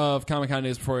 last bit of Comic-Con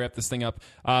news before we wrap this thing up.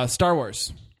 Star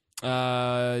Wars.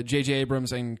 J.J.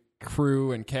 Abrams and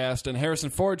crew and cast, and Harrison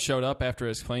Ford showed up after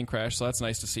his plane crash, so that's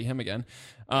nice to see him again.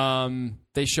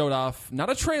 They showed off, not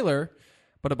a trailer,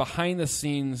 but a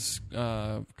behind-the-scenes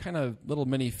kind of little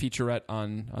mini featurette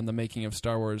on the making of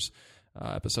Star Wars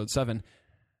Episode 7.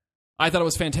 I thought it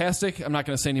was fantastic. I'm not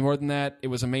going to say any more than that. It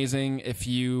was amazing. If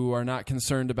you are not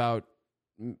concerned about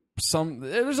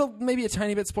there's maybe a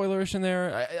tiny bit spoilerish in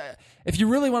there. If you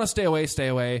really want to stay away, stay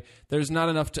away. There's not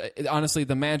enough to, honestly,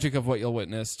 the magic of what you'll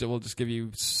witness, it will just give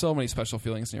you so many special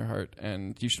feelings in your heart,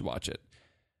 and you should watch it.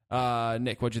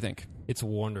 Nick, what'd you think? It's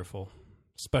wonderful.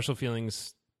 Special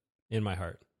feelings in my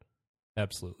heart.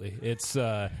 Absolutely. It's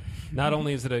not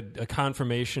only is it a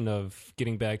confirmation of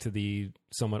getting back to the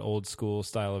somewhat old school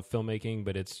style of filmmaking,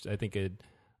 but it's, I think,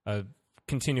 a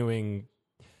continuing,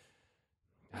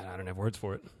 I don't have words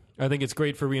for it. I think it's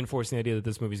great for reinforcing the idea that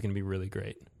this movie is going to be really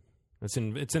great. It's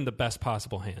in the best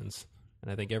possible hands.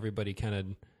 And I think everybody kind of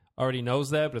already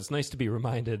knows that, but it's nice to be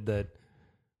reminded that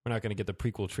we're not going to get the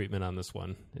prequel treatment on this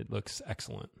one. It looks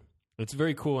excellent. It's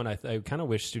very cool, and I kind of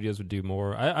wish studios would do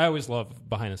more. I always love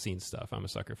behind-the-scenes stuff. I'm a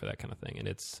sucker for that kind of thing, and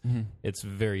it's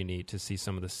very neat to see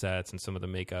some of the sets and some of the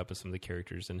makeup and some of the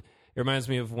characters. And it reminds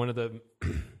me of one of the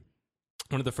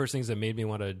first things that made me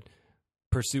want to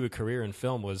pursue a career in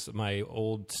film was my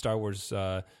old Star Wars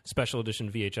special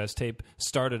edition VHS tape.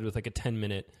 Started with like a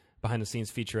 10-minute behind-the-scenes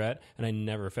featurette, and I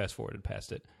never fast-forwarded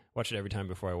past it. Watched it every time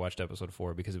before I watched Episode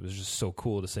 4 because it was just so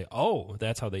cool to say, oh,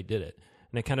 that's how they did it.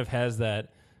 And it kind of has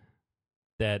that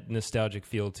that nostalgic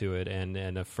feel to it, and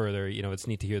a further, it's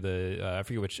neat to hear the I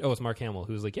forget which. Oh, it's Mark Hamill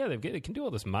who's like, yeah, they can do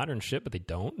all this modern shit, but they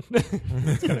don't.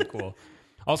 It's kind of cool.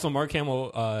 Also, Mark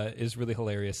Hamill is really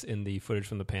hilarious in the footage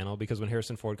from the panel, because when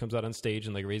Harrison Ford comes out on stage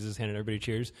and like raises his hand and everybody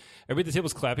cheers, everybody at the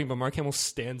table's clapping, but Mark Hamill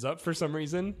stands up for some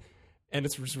reason, and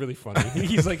it's just really funny.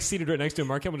 He's like seated right next to him.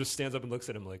 Mark Hamill just stands up and looks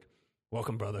at him like,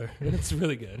 "Welcome, brother." And it's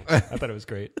really good. I thought it was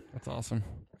great. That's awesome.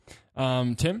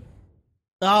 Tim?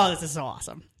 Oh, this is so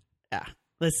awesome. Yeah.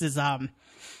 This is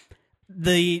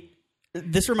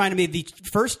this reminded me, the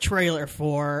first trailer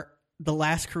for The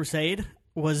Last Crusade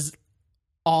was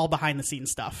all behind the scenes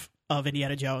stuff of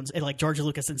Indiana Jones, and like George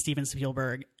Lucas and Steven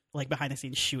Spielberg, like behind the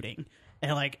scenes shooting.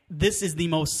 And like, this is the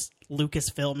most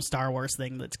Lucasfilm Star Wars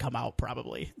thing that's come out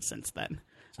probably since then.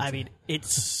 I mean,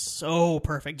 it's so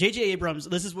perfect. J.J. Abrams,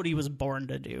 this is what he was born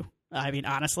to do. I mean,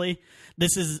 honestly,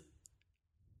 this is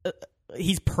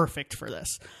he's perfect for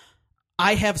this.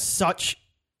 I have such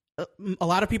a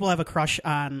lot of people have a crush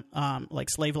on like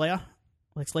Slave Leia,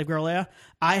 like Slave Girl Leia.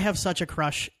 I have such a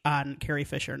crush on Carrie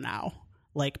Fisher now,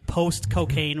 like post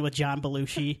cocaine with John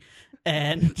Belushi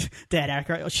and Dan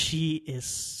Aykroyd. She is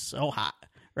so hot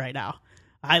right now.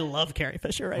 I love Carrie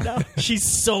Fisher right now.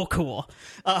 She's so cool.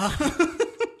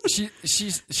 She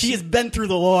has been through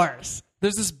the wars.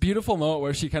 There's this beautiful moment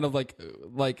where she kind of like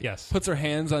Yes. puts her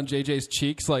hands on JJ's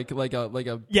cheeks like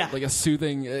a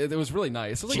soothing. It was really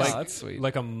nice. I was like, oh, that's sweet.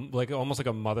 Like almost like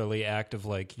a motherly act of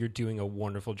like, you're doing a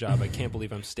wonderful job. I can't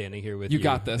believe I'm standing here with you. You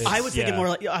got this. It's- I was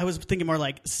thinking more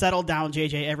like settle down,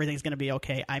 JJ. Everything's gonna be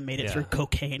okay. I made it through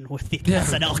cocaine with the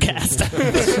SNL cast.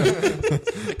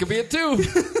 It could be it too.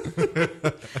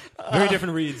 Very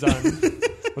different reads on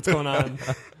what's going on.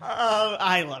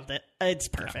 I loved it. It's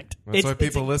perfect. That's why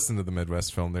people listen to the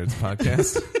Midwest Film Nerds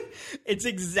podcast. It's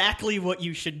exactly what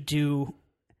you should do,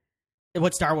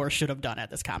 what Star Wars should have done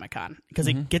at this Comic-Con, because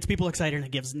it gets people excited and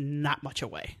it gives not much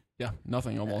away. Yeah,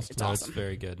 nothing almost. It's No, awesome. it's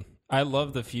very good. I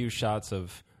love the few shots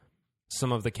of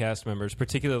some of the cast members,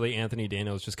 particularly Anthony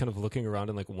Daniels, just kind of looking around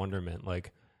in like wonderment,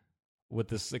 like with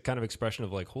this kind of expression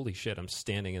of like, holy shit, I'm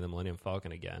standing in the Millennium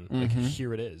Falcon again. Like,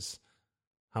 here it is.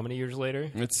 How many years later?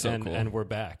 It's so cool. And we're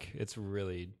back. It's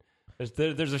really...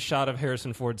 There's a shot of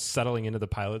Harrison Ford settling into the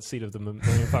pilot seat of the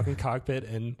Millennium Falcon cockpit,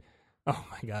 and oh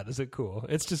my god, is it cool?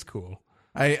 It's just cool.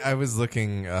 I was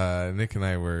looking. Nick and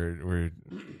I were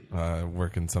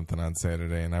working something on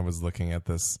Saturday, and I was looking at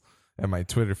this at my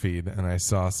Twitter feed, and I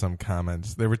saw some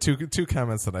comments. There were two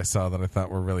comments that I saw that I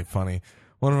thought were really funny.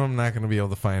 One of them I'm not going to be able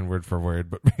to find word for word,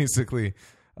 but basically.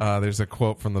 There's a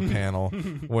quote from the panel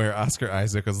where Oscar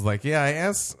Isaac was like, yeah, I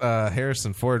asked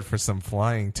Harrison Ford for some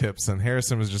flying tips, and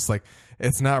Harrison was just like,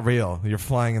 it's not real. You're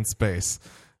flying in space.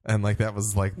 And like that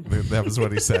was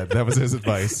what he said. That was his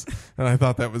advice. And I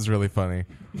thought that was really funny.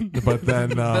 But then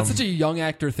that's such a young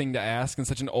actor thing to ask and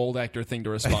such an old actor thing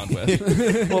to respond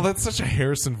with. well, that's such a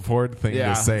Harrison Ford thing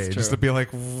to say. Just to be like,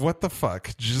 what the fuck?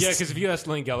 Yeah, because if you asked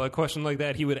Langella a question like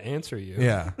that, he would answer you.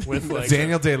 Yeah. With like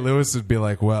Daniel Day-Lewis would be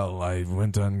like, well, I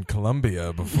went on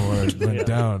Columbia before it went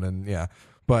down. And yeah.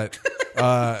 But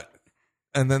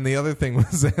and then the other thing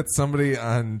was that somebody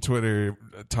on Twitter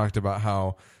talked about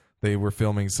how they were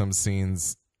filming some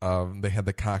scenes. They had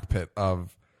the cockpit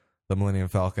of the Millennium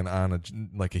Falcon on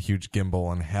a huge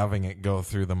gimbal and having it go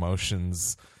through the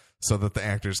motions so that the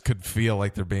actors could feel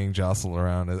like they're being jostled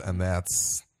around. And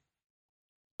that's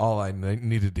all I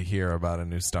needed to hear about a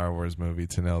new Star Wars movie,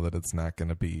 to know that it's not going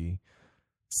to be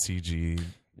CG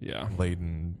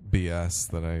laden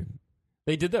BS that I...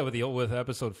 They did that with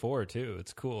Episode 4 too.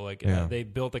 It's cool. Like they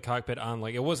built the cockpit on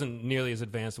like, it wasn't nearly as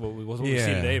advanced as what we see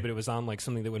today, but it was on like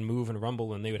something that would move and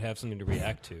rumble, and they would have something to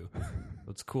react to.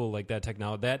 It's cool. Like that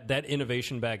technology, that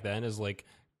innovation back then is like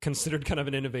considered kind of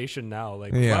an innovation now.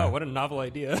 Like, wow, what a novel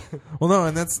idea. Well, no,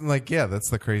 and that's like, that's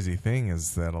the crazy thing,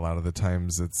 is that a lot of the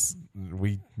times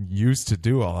we used to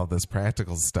do all of this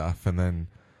practical stuff, and then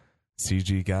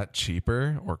CG got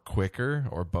cheaper or quicker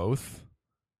or both,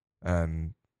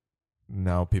 and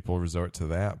now people resort to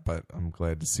that. But I'm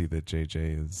glad to see that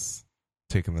JJ is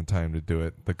taking the time to do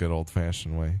it the good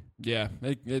old-fashioned way. Yeah,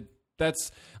 that's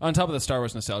on top of the Star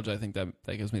Wars nostalgia. I think that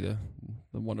gives me the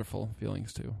wonderful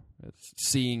feelings too. It's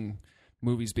seeing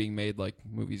movies being made like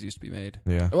movies used to be made.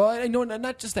 Yeah. Well, I know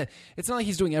not just that. It's not like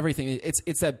he's doing everything.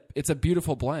 It's a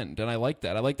beautiful blend, and I like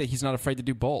that. I like that he's not afraid to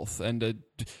do both, and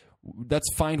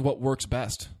that's find what works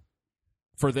best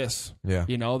for this. Yeah.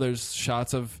 There's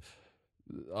shots of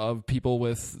people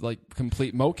with like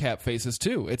complete mocap faces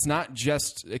too. It's not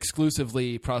just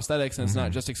exclusively prosthetics, and it's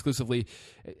not just exclusively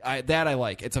I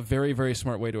like. It's a very, very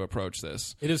smart way to approach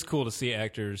this. It is cool to see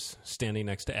actors standing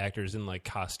next to actors in like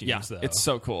costumes. Yeah, though. it's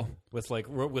so cool. with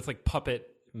like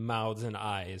puppet mouths and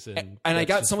eyes, and I that's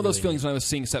got just some of those really feelings when I was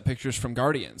seeing set pictures from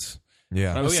Guardians. Yeah.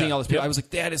 When I was Oh, seeing yeah. all this people, Yep. I was like,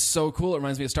 that is so cool. It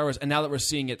reminds me of Star Wars. And now that we're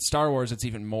seeing it Star Wars, it's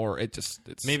even more. It's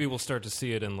Maybe we'll start to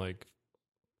see it in like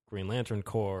Green Lantern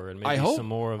Corps, and maybe I hope- some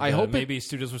more of I that. hope it- Maybe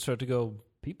studios will start to go,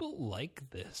 people like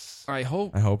this. I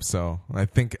hope. I hope so. I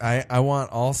think I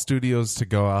want all studios to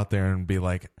go out there and be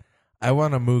like, I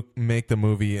want to make the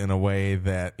movie in a way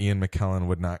that Ian McKellen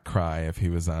would not cry if he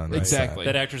was on. Exactly.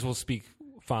 That actors will speak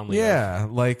fondly. Yeah,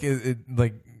 like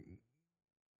like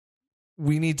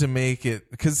we need to make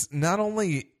it, because not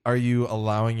only are you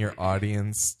allowing your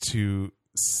audience to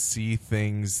see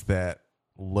things that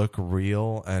look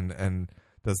real, and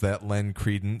does that lend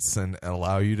credence and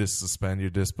allow you to suspend your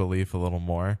disbelief a little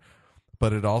more,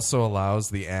 but it also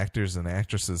allows the actors and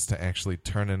actresses to actually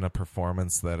turn in a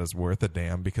performance that is worth a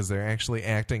damn, because they're actually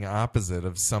acting opposite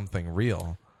of something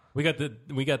real. We got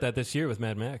that this year with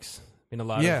Mad Max. I mean, a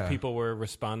lot Yeah. of people were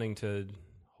responding to,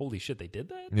 holy shit, they did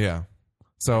that? Yeah.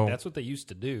 So That's what they used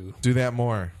to do. do that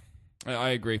more. I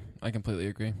agree. I completely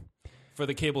agree. For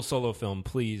the cable solo film,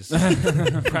 please.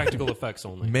 Practical effects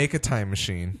only. Make a time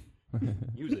machine.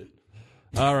 Use it.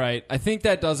 All right. I think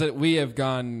that does it. We have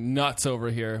gone nuts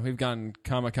over here. We've gone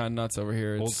Comic-Con nuts over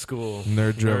here. Old It's school.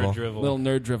 Nerd drivel. little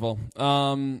nerd drivel.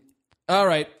 All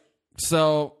right.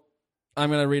 So I'm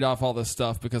going to read off all this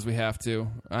stuff because we have to.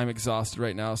 I'm exhausted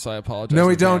right now, so I apologize. No, in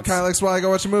we don't. advance. Kyle X Y, go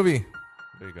watch a movie.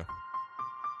 There you go.